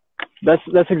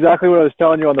 That's exactly what I was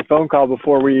telling you on the phone call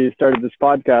before we started this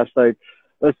podcast. Like,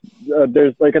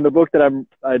 there's like in the book that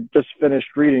I just finished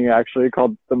reading actually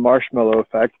called The Marshmallow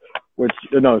Effect,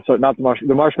 The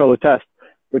Marshmallow Test,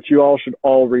 which you all should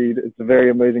all read. It's a very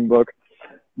amazing book,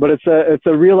 but it's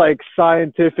a real like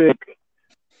scientific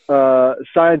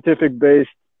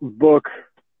based book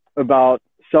about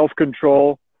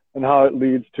self-control and how it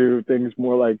leads to things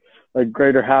more like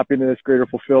greater happiness, greater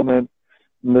fulfillment,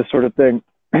 and this sort of thing.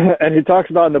 And he talks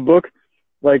about in the book,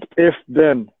 like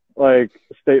if-then like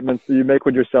statements that you make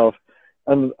with yourself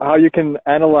and how you can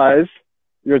analyze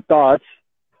your thoughts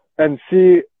and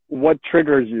see what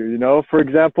triggers you, you know? For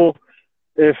example,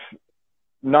 if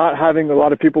not having a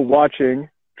lot of people watching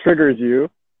triggers you,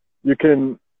 you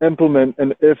can implement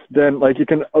an if-then, like you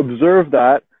can observe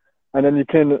that, and then you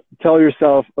can tell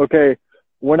yourself, okay,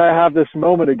 when I have this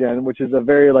moment again, which is a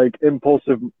very like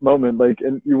impulsive moment, like,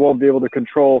 and you won't be able to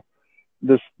control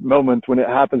this moment when it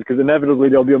happens, because inevitably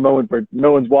there'll be a moment where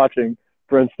no one's watching,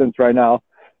 for instance, right now,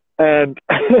 and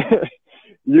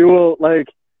you will like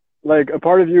a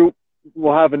part of you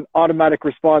will have an automatic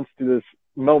response to this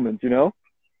moment, you know.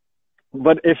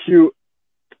 But if you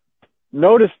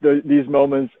notice these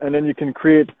moments, and then you can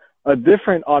create a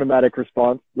different automatic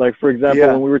response, like for example,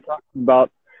 when we were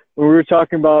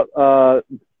talking about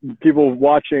people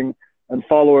watching and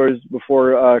followers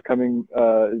before coming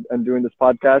and doing this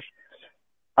podcast,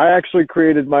 I actually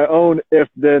created my own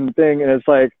if-then thing, and it's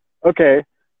like, okay,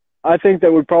 I think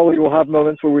that we probably will have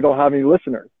moments where we don't have any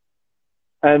listeners.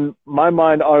 And my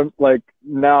mind, I'm like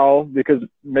now, because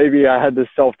maybe I had this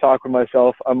self-talk with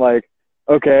myself, I'm like,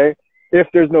 okay,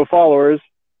 if there's no followers,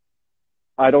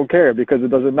 I don't care, because it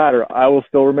doesn't matter. I will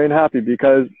still remain happy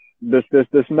because this,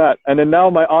 and that. And then now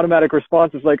my automatic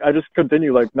response is like, I just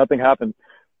continue like nothing happened.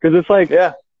 Because it's like,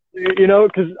 you know,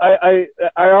 because I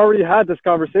already had this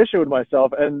conversation with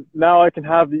myself, and now I can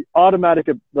have the automatic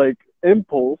like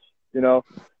impulse, you know,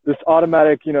 this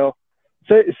automatic, you know,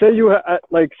 say you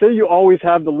always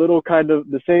have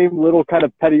the same little kind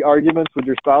of petty arguments with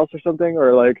your spouse or something,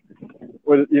 or like,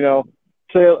 you know,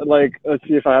 say like, let's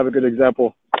see if I have a good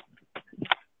example.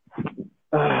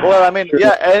 Well, I mean,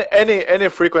 any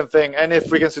frequent thing, any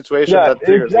frequent situation that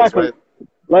triggers this, right?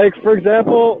 Like for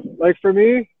example, like for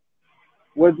me,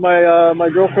 with my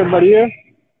girlfriend Maria,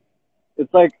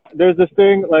 it's like there's this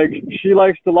thing, like she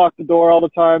likes to lock the door all the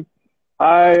time.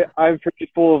 I'm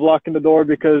pretty full of locking the door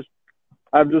because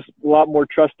I'm just a lot more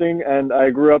trusting, and I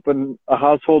grew up in a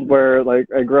household where like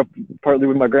I grew up partly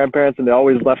with my grandparents, and they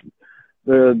always left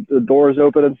the doors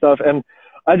open and stuff. And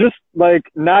I just like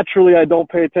naturally I don't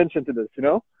pay attention to this, you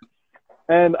know.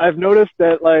 And I've noticed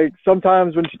that like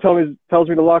sometimes when she tells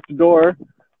me to lock the door,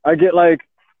 I get like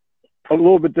a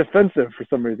little bit defensive for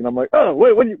some reason. I'm like, oh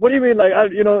wait, what do you mean? Like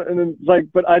you know, and then it's like,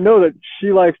 but I know that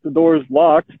she likes the doors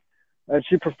locked, and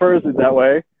she prefers it that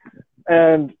way,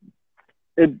 and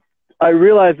I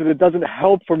realize that it doesn't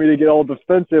help for me to get all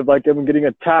defensive, like I'm getting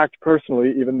attacked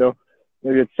personally, even though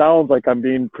maybe it sounds like I'm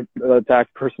being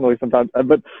attacked personally sometimes.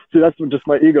 But see, that's just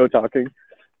my ego talking.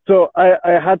 So I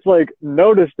had to like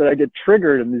notice that I get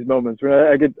triggered in these moments when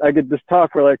I get this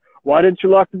talk where like, why didn't you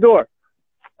lock the door?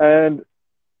 And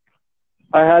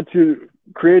I had to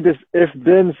create this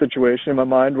if-then situation in my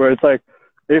mind where it's like,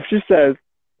 if she says,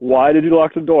 why did you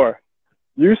lock the door?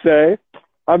 You say,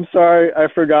 I'm sorry, I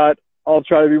forgot. I'll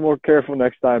try to be more careful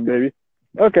next time, baby.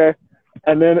 Okay.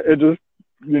 And then it just,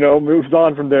 you know, moves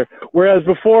on from there. Whereas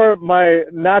before, my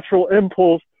natural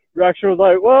impulse reaction was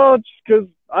like, well, just because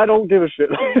I don't give a shit,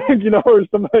 you know, or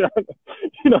something,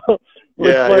 you know.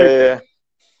 Yeah.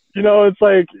 You know, it's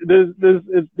like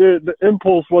the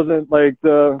impulse wasn't like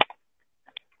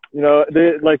you know,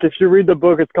 like if you read the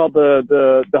book, it's called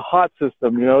the hot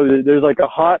system. You know, there's like a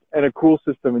hot and a cool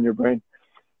system in your brain.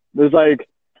 There's like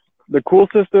the cool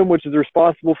system, which is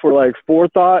responsible for like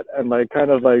forethought and like kind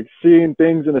of like seeing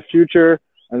things in the future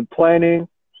and planning.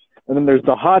 And then there's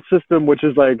the hot system, which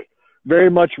is like very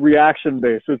much reaction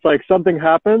based. So it's like something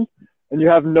happens and you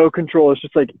have no control. It's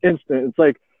just like instant. It's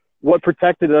like what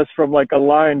protected us from like a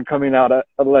lion coming out at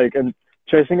like and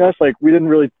chasing us. Like we didn't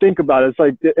really think about it. It's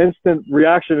like the instant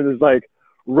reaction is like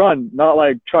run, not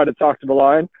like try to talk to the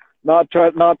lion, not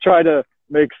try to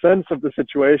make sense of the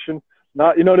situation.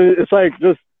 Not, you know, it's like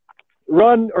just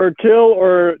run or kill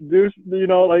or do, you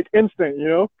know, like instant, you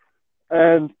know.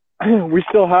 And we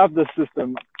still have this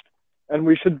system and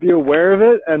we should be aware of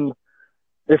it. And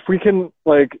if we can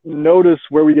like notice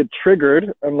where we get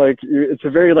triggered, and like it's a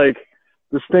very like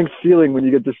distinct feeling when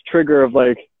you get this trigger of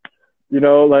like, you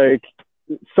know, like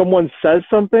someone says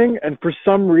something and for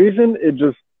some reason it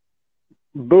just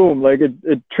boom, like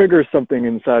it triggers something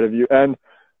inside of you, and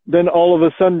then all of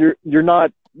a sudden you're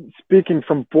not speaking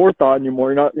from forethought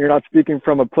anymore. You're not speaking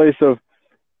from a place of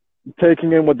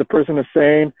taking in what the person is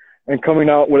saying and coming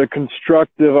out with a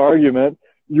constructive argument.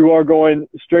 You are going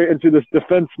straight into this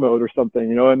defense mode or something,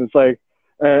 you know. And it's like,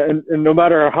 and no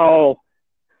matter how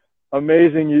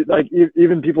amazing you like,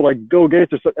 even people like Bill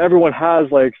Gates or so, everyone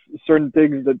has like certain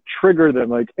things that trigger them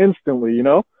like instantly, you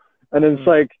know. And it's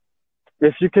like,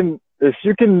 if you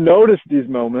can notice these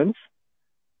moments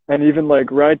and even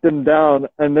like write them down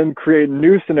and then create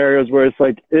new scenarios where it's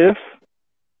like, if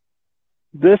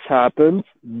this happens,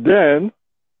 then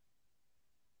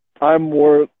I'm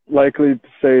more likely to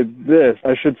say this.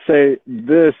 I should say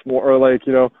this more, or like,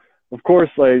 you know, of course,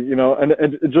 like, you know,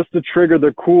 and just to trigger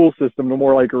the cool system, the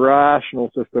more like rational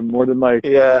system, more than like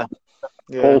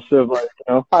impulsive, like, you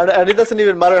know. And it doesn't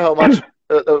even matter how much,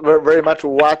 very much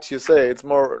what you say. It's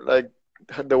more like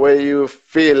the way you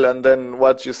feel and then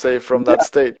what you say from that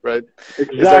state, right?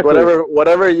 Exactly. It's like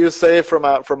whatever you say from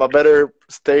a better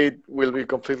state will be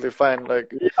completely fine.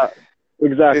 Like,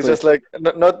 exactly. It's just like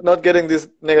not getting this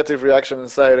negative reaction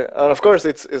inside. And of course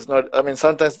it's not, I mean,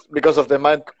 sometimes because of the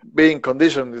mind being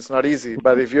conditioned, it's not easy.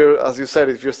 But if you, as you said,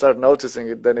 if you start noticing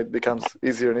it, then it becomes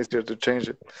easier and easier to change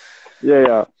it.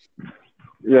 Yeah.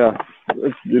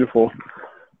 It's beautiful.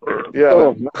 Yeah.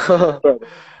 Oh,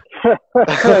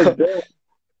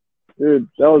 dude,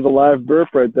 that was a live burp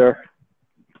right there.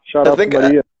 Shout out to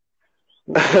Maria.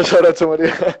 Shout out to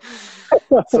Maria.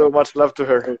 So much love to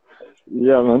her.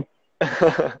 Yeah, man.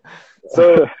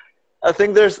 So I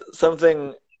think there's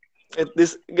something,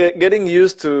 getting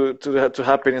used to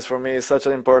happiness for me is such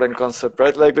an important concept,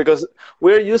 right? Like, because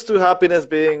we're used to happiness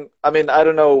being, I mean, I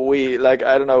don't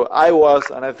know, I was,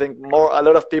 and I think a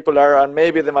lot of people are, and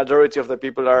maybe the majority of the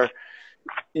people are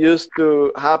used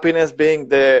to happiness being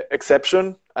the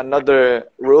exception and not the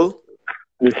rule.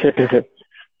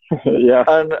 Yeah.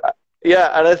 And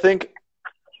I think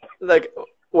like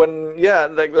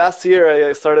like last year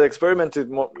I started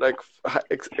experimenting more, like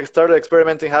started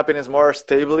experimenting happiness more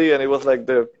stably, and it was like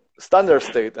the standard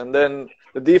state, and then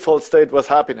the default state was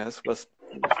happiness, was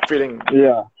feeling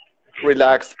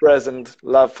relaxed, present,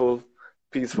 loveful,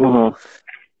 peaceful.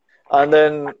 And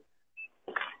then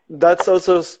that's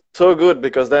also so good,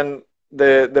 because then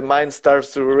the mind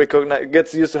starts to recognize,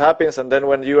 gets used to happiness, and then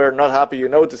when you are not happy, you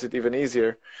notice it even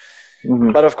easier.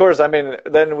 But of course, I mean,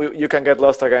 then you can get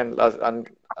lost again, and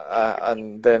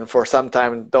and then for some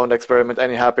time don't experiment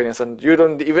any happiness, and you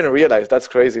don't even realize. That's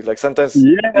crazy. Like sometimes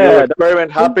you Yeah,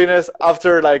 experiment happiness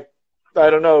after like, I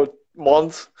don't know,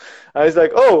 months, and it's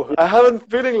like, oh, I haven't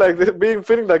feeling like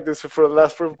this for the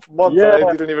last months, and I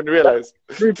yeah. didn't even realize.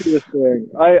 Creepiest thing.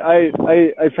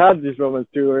 I've had these moments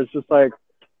too, where it's just like,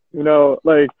 you know,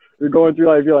 like you're going through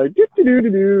life, you're like, do do do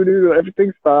do do,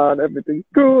 everything's fine, everything's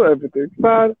cool, everything's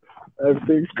fine,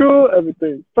 everything's cool,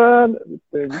 everything's fine,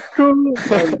 everything's cool,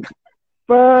 everything's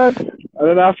fine. And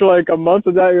then after like a month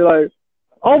of that, you're like,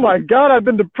 oh my God, I've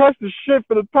been depressed as shit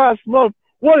for the past month.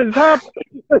 What is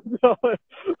happening? So, like,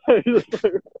 just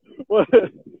like, what?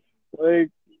 Like,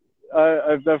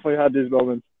 I've definitely had these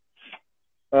moments.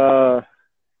 Yeah,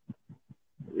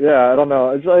 I don't know.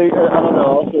 It's like, I don't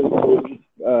know.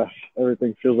 Also,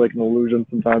 everything feels like an illusion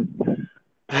sometimes.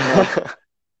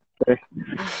 Okay.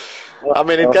 I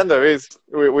mean, it kind of is.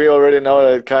 We already know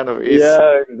that it kind of is.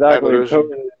 Yeah, exactly.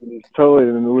 Evolution. Totally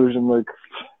an illusion. Like,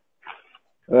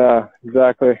 yeah,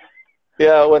 exactly.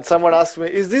 Yeah, when someone asks me,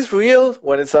 is this real?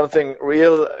 When it's something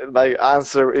real, my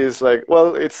answer is like,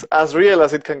 well, it's as real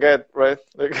as it can get, right?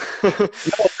 Like,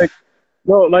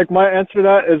 Like my answer to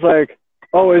that is like,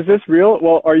 oh, is this real?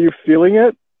 Well, are you feeling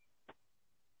it?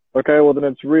 Okay, well then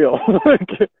it's real.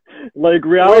 like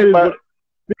reality is what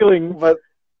feeling. But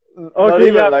not Okay,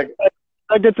 even yeah, like,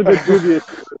 that gets a bit dubious.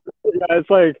 Yeah, it's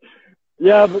like,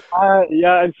 yeah, but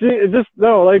yeah, and see, it just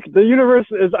no, like the universe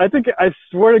is. I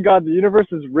swear to God, the universe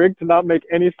is rigged to not make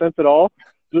any sense at all.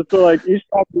 Just so like each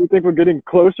time we think we're getting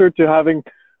closer to having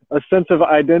a sense of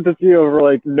identity over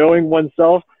like knowing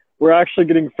oneself, we're actually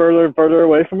getting further and further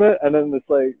away from it. And then it's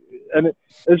like, and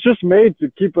it's just made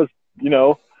to keep us, you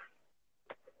know.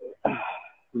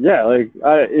 Yeah, like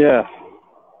yeah,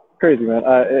 crazy man.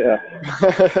 Yeah.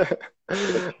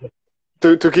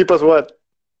 to keep us what?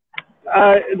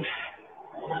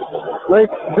 Like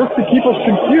just to keep us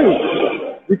confused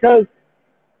because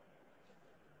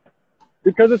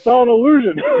it's all an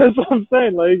illusion. That's what I'm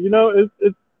saying. Like, you know,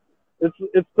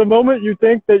 it's the moment you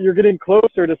think that you're getting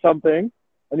closer to something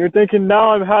and you're thinking,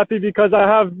 now I'm happy because I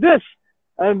have this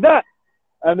and that,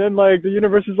 and then like the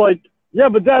universe is like, yeah,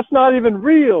 but that's not even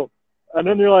real. And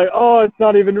then you're like, oh, it's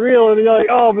not even real. And you're like,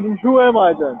 oh, but then who am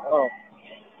I then? Oh,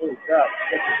 holy crap.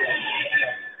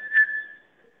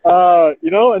 You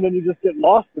know, and then you just get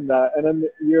lost in that, and then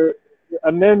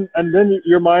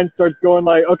your mind starts going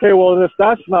like, okay, well, if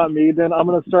that's not me, then I'm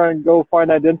gonna start and go find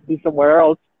identity somewhere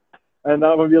else, and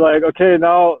I'm gonna be like, okay,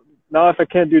 now if I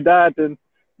can't do that, then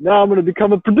now I'm gonna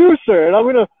become a producer, and I'm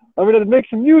gonna make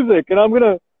some music, and I'm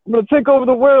gonna take over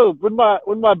the world with my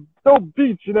dope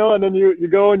beats, you know, and then you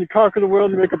go and you conquer the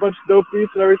world, and you make a bunch of dope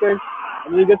beats and everything,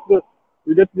 and then you get to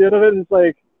the end of it, and it's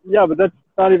like, yeah, but that's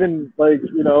not even like,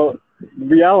 you know,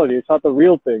 reality. It's not the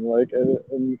real thing. Like, and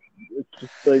it's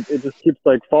just like, it just keeps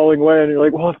like falling away, and you're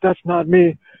like, well, if that's not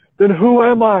me, then who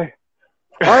am I?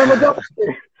 I'm a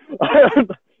doctor.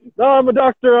 No, I'm a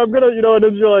doctor. I'm gonna, you know, and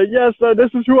then you're like, yes, this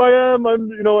is who I am. I'm,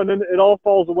 you know, and then it all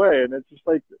falls away, and it's just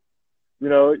like, you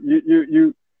know,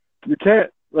 you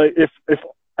can't, like, if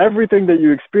everything that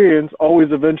you experience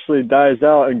always eventually dies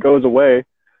out and goes away,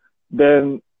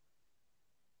 then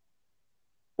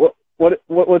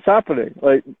what's happening?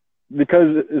 Like,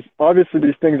 because it's obviously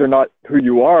these things are not who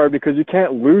you are, because you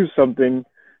can't lose something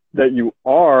that you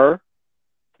are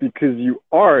because you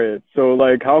are it. So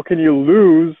like, how can you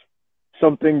lose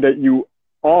something that you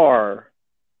are?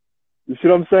 You see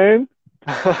what I'm saying?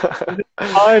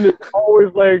 Mind is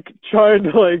always like trying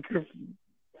to like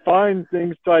find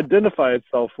things to identify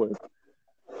itself with.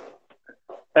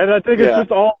 And I think it's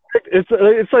just all,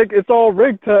 it's like, it's all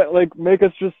rigged to like make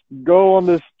us just go on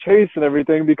this chase and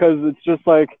everything, because it's just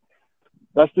like,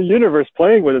 that's the universe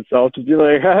playing with itself to be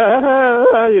like,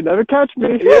 you never catch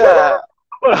me. Yeah.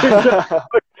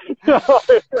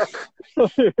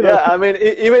 Yeah, I mean,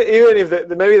 even if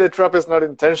maybe the trap is not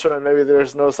intentional, maybe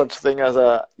there's no such thing as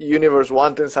a universe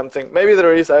wanting something. Maybe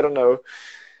there is, I don't know.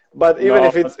 But even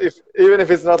if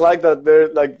it's not like that, there,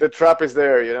 like, the trap is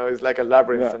there. You know, it's like a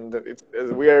labyrinth, and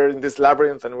we are in this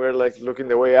labyrinth, and we're like looking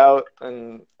the way out,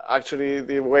 and actually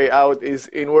the way out is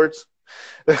inwards.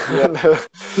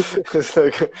 It's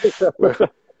like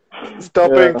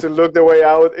stopping to look the way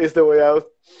out is the way out.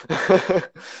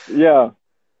 Yeah.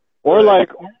 Or like,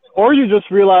 or you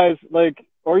just realize, like,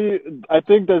 I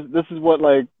think that this is what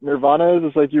like nirvana is.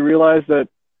 It's like you realize that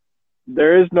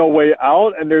there is no way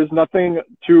out, and there's nothing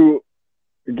to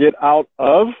get out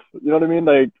of. You know what I mean?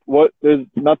 Like, there's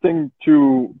nothing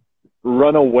to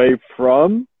run away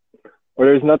from, or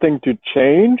there's nothing to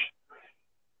change.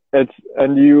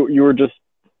 And you were just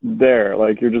there,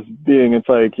 like, you're just being. It's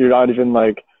like you're not even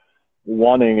like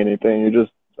wanting anything. You're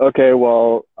just, okay,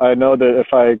 well, I know that if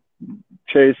I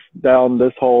chase down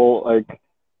this whole like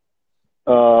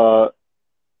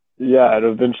yeah, it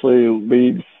eventually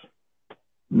leads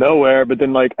nowhere, but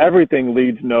then like everything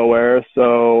leads nowhere,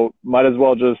 so might as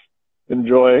well just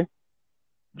enjoy,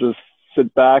 just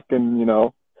sit back and, you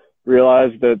know,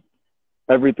 realize that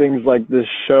everything's like this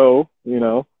show, you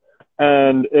know.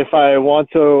 And if I want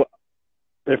to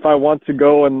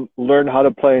go and learn how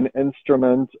to play an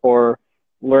instrument or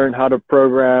learn how to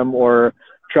program or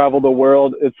travel the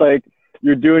world, it's like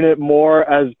you're doing it more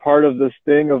as part of this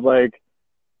thing of like,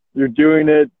 you're doing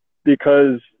it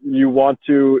because you want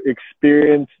to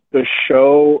experience the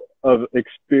show of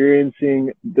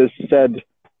experiencing this said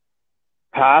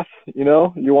path, you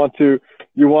know. You want to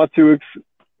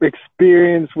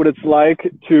experience what it's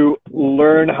like to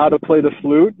learn how to play the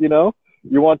flute, you know.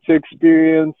 You want to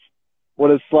experience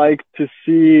what it's like to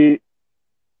see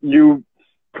you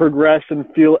progress and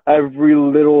feel every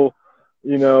little,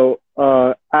 you know,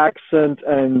 accent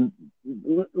and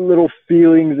little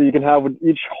feelings that you can have with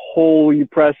each hole you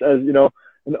press, as you know.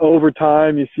 And over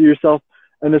time you see yourself,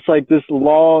 and it's like this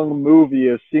long movie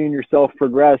of seeing yourself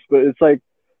progress. But it's like,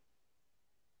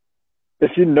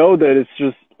 if you know that it's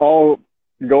just all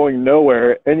going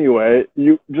nowhere anyway,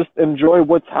 you just enjoy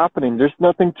what's happening. There's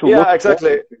nothing to look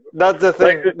exactly for. That's the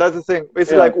thing. That's the thing.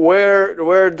 It's like,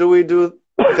 where do we do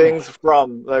things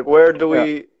from? Like, where do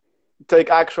we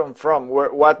take action from?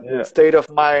 What state of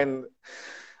mind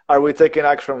are we taking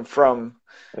action from?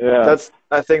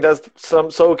 I think that's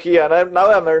so key, and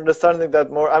now I'm understanding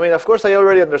that more. I mean, of course I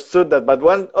already understood that, but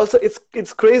also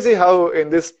it's crazy how in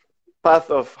this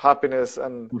path of happiness,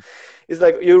 and it's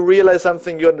like you realize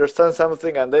something, you understand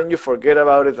something, and then you forget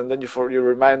about it, and then you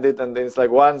remind it, and then it's like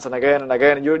once and again and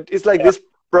again. It's like this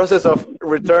process of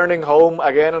returning home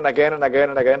again and again and again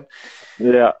and again.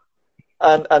 Yeah.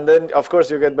 And then of course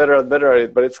you get better and better at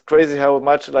it, but it's crazy how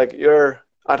much like you're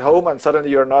at home and suddenly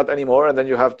you're not anymore, and then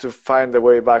you have to find the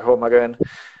way back home again.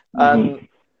 And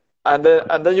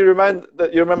then you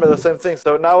remember the same thing.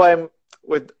 So now I'm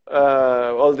with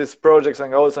all these projects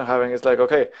and goals I'm having. It's like,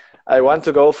 okay, I want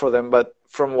to go for them, but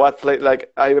from what place?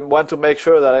 Like, I want to make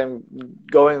sure that I'm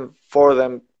going for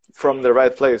them from the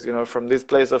right place, you know, from this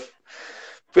place of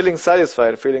feeling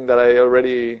satisfied, feeling that I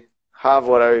already have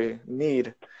what I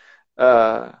need,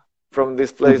 from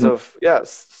this place of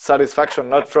satisfaction,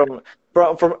 not from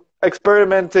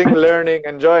experimenting, learning,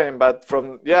 enjoying, but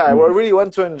from I really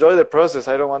want to enjoy the process.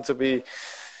 I don't want to be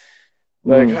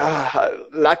like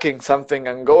lacking something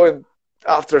and going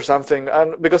after something,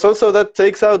 and because also that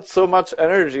takes out so much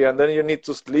energy, and then you need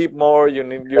to sleep more. You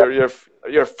need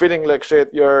you're feeling like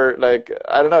shit. You're like,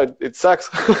 I don't know. It sucks.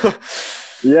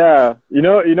 Yeah, you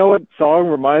know what song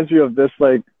reminds me of this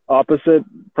like opposite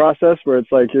process, where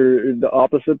it's like you're in the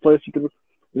opposite place. You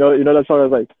know that song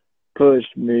is like, push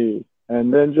me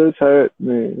and then just hurt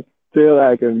me till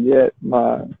I can get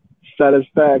my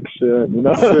satisfaction. You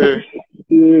know.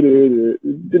 You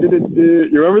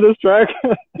remember this track?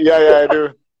 Yeah, I do.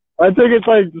 I think it's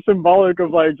like symbolic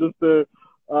of like just the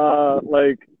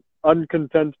like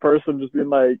uncontent person just being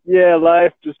like, yeah,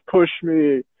 life just push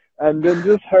me and then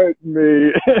just hurt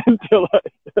me until I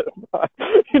get my,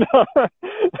 you know.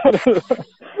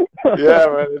 Yeah,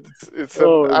 man, it's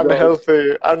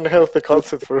an unhealthy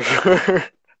concept for sure.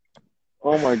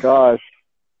 Oh my gosh.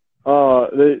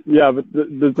 But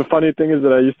the funny thing is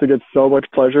that I used to get so much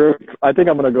pleasure. I think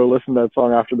I'm gonna go listen to that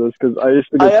song after this, because I used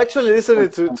to. I actually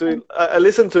listened to it. I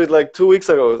listened to it like 2 weeks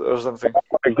ago or something.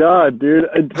 Oh my god, dude!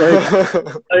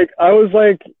 Like I was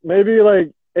like maybe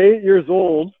like 8 years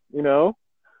old, you know,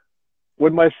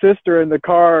 with my sister in the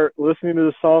car listening to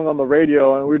the song on the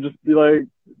radio, and we'd just be like,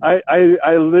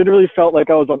 I literally felt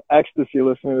like I was on ecstasy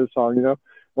listening to the song, you know.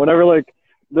 Whenever like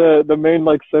the main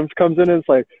like synth comes in, and it's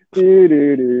like and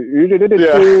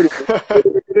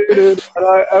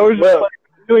I was just like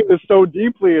feeling this so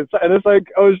deeply, and it's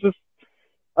like I was just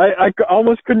I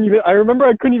almost couldn't even, I remember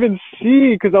I couldn't even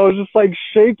see because I was just like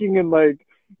shaking and like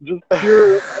just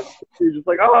pure ecstasy, just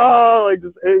like like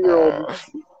this 8-year-old.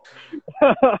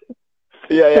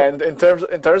 Yeah, and in terms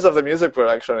of the music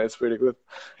production, it's pretty good.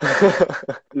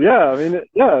 Yeah, I mean,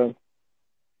 yeah.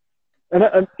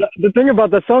 And the thing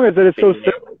about that song is that it's so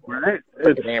simple, right?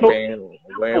 It's so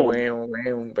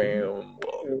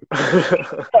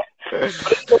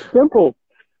simple,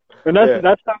 and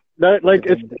that's like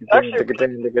it's actually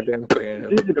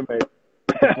easy to make.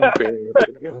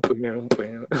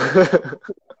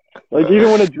 Like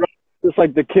even when it drops, it's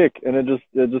like the kick, and it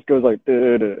just goes like.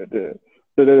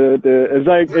 It's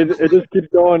like it just keeps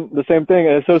going the same thing,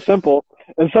 and it's so simple.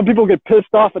 And some people get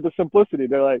pissed off at the simplicity.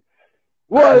 They're like,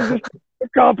 "What is this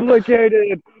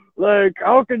complicated? like,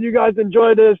 how can you guys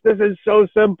enjoy this? This is so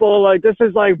simple. Like, this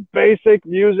is like basic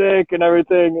music and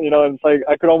everything, you know, and it's like,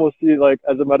 I could almost see like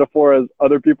as a metaphor as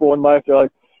other people in life, they're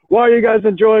like, why are you guys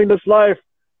enjoying this life?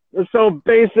 It's so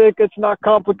basic. It's not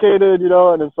complicated, you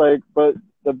know, and it's like, but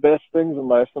the best things in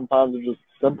life sometimes are just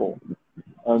simple.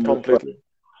 And Completely.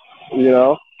 you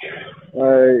know,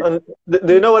 like, And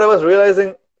do you know what I was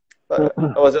realizing? I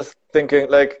was just thinking,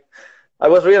 like, I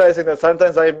was realizing that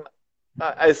sometimes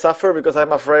I suffer because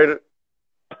I'm afraid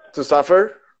to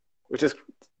suffer, which is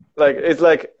like, it's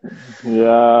like,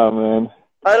 yeah, man.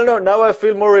 I don't know. Now I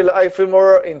feel more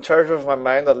in charge of my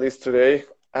mind, at least today.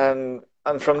 And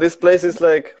from this place, it's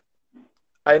like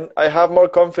I have more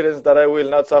confidence that I will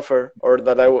not suffer, or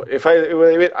that if I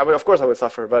mean, of course I will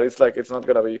suffer, but it's like it's not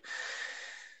gonna be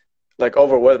like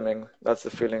overwhelming. That's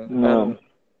the feeling. No.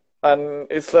 And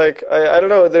it's like I don't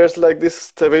know. There's like this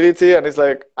stability, and it's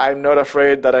like I'm not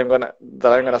afraid that I'm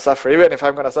gonna suffer, even if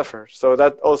I'm gonna suffer. So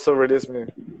that also releases me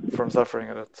from suffering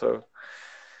a lot. So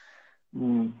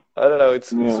I don't know. It's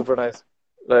super nice.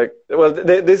 Like, well,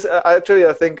 this actually,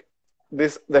 I think the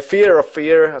fear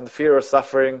and the fear of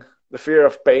suffering, the fear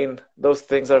of pain, those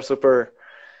things are super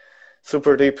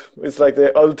deep. It's like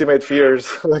the ultimate fears.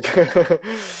 Like,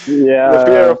 yeah, the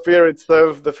fear of fear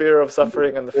itself, the fear of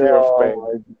suffering, and the fear of pain.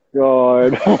 Oh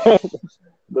my god,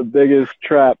 the biggest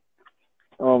trap.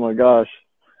 Oh my gosh.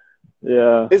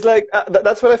 Yeah. It's like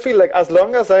that's what I feel like. As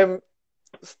long as I'm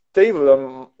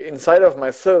stable inside of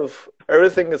myself,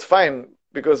 everything is fine.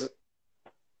 Because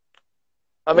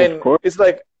I mean, it's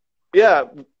like, yeah,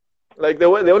 like the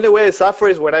only way I suffer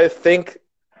is when I think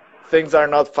things are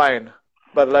not fine.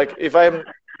 But like if I'm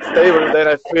stable, then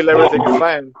I feel everything is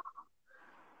fine.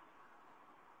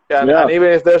 Yeah, and even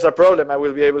if there's a problem, I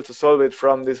will be able to solve it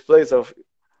from this place of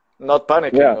not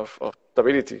panicking, of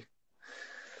stability.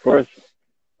 Of course.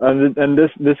 And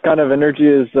this kind of energy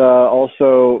is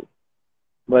also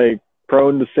like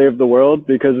prone to save the world,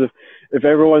 because if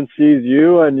everyone sees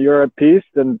you and you're at peace,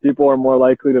 then people are more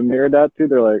likely to mirror that too.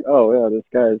 They're like, oh yeah, this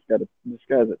guy's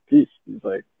at peace. He's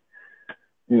like,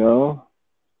 you know,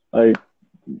 like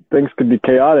things could be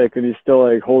chaotic and he's still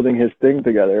like holding his thing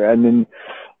together. And then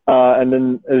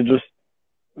it just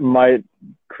might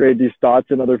create these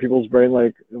thoughts in other people's brain,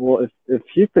 like, well, if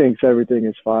he thinks everything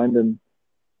is fine, then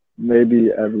maybe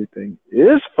everything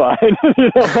is fine.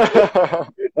 You know?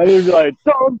 And he'd be like,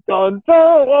 dun, dun,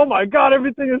 dun, oh my god,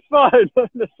 everything is fine.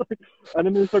 And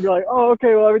then they start be like, oh,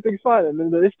 okay, well, everything's fine. And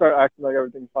then they start acting like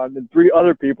everything's fine. And then 3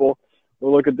 other people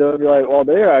will look at them and be like, well,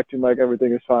 they are acting like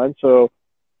everything is fine, so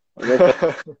I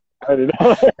guess I don't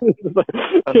know.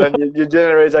 And then you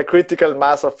generate a critical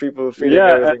mass of people feeling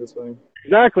everything is fine.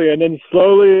 Exactly. And then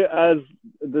slowly, as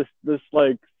this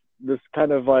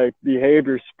kind of like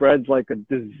behavior spreads like a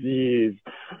disease,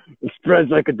 it spreads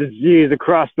like a disease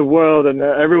across the world, and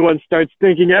everyone starts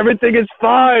thinking everything is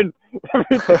fine.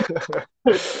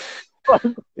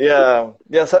 Yeah.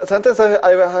 Sometimes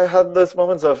I had those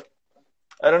moments of,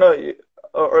 I don't know,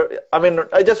 or I mean,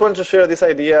 I just want to share this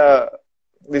idea,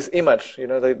 this image, you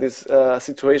know, like this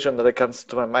situation that comes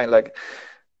to my mind, like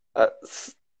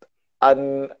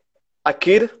a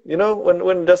kid, you know,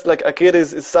 when just like a kid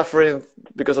is suffering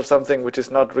because of something which is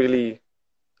not really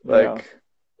like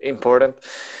important,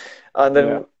 and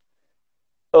then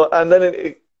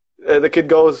the kid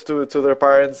goes to their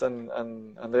parents and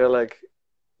they're like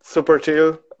super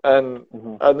chill, and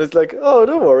it's like, oh,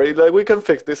 don't worry, like we can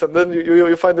fix this, and then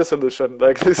you find the solution,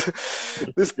 like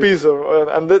this piece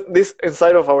of this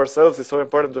inside of ourselves is so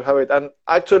important to have it. And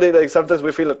actually, like sometimes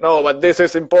we feel like, no, but this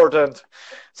is important,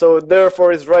 so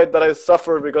therefore it's right that I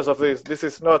suffer because of this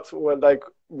is not like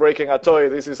breaking a toy,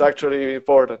 this is actually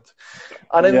important.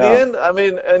 And in the end, I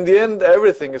mean, in the end,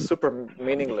 everything is super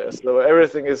meaningless, so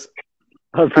everything is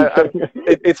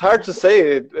it's hard to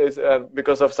say it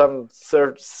because of some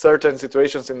certain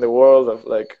situations in the world of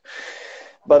like,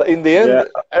 but in the end,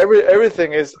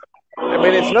 everything is. I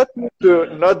mean, it's not to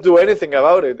not do anything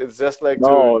about it. It's just like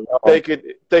take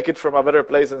it from a better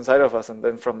place inside of us, and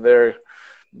then from there,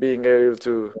 being able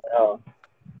to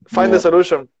find the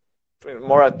solution,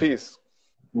 more at peace.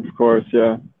 Of course,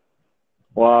 yeah.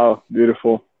 Wow,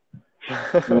 beautiful.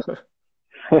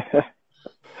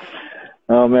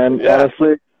 Oh man,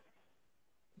 honestly,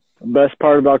 the best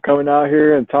part about coming out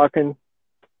here and talking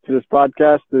to this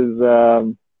podcast is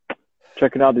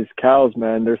checking out these cows,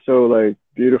 man. They're so like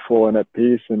beautiful and at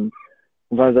peace, and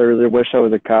sometimes I really wish I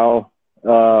was a cow,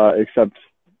 except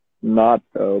not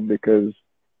though, because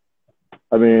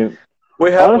I mean,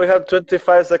 we have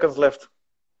 25 seconds left.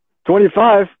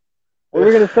 25? What are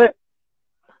we gonna say?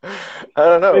 I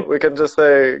don't know. We can just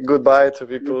say goodbye to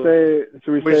people.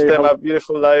 Wish them a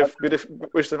beautiful life.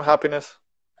 Wish them happiness.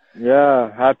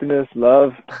 Yeah, happiness,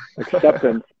 love,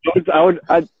 acceptance.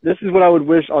 This is what I would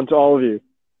wish onto all of you.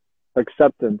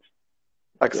 Acceptance.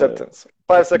 Acceptance.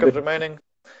 5 seconds remaining.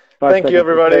 Thank you,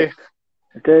 everybody.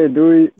 Okay, Dewey.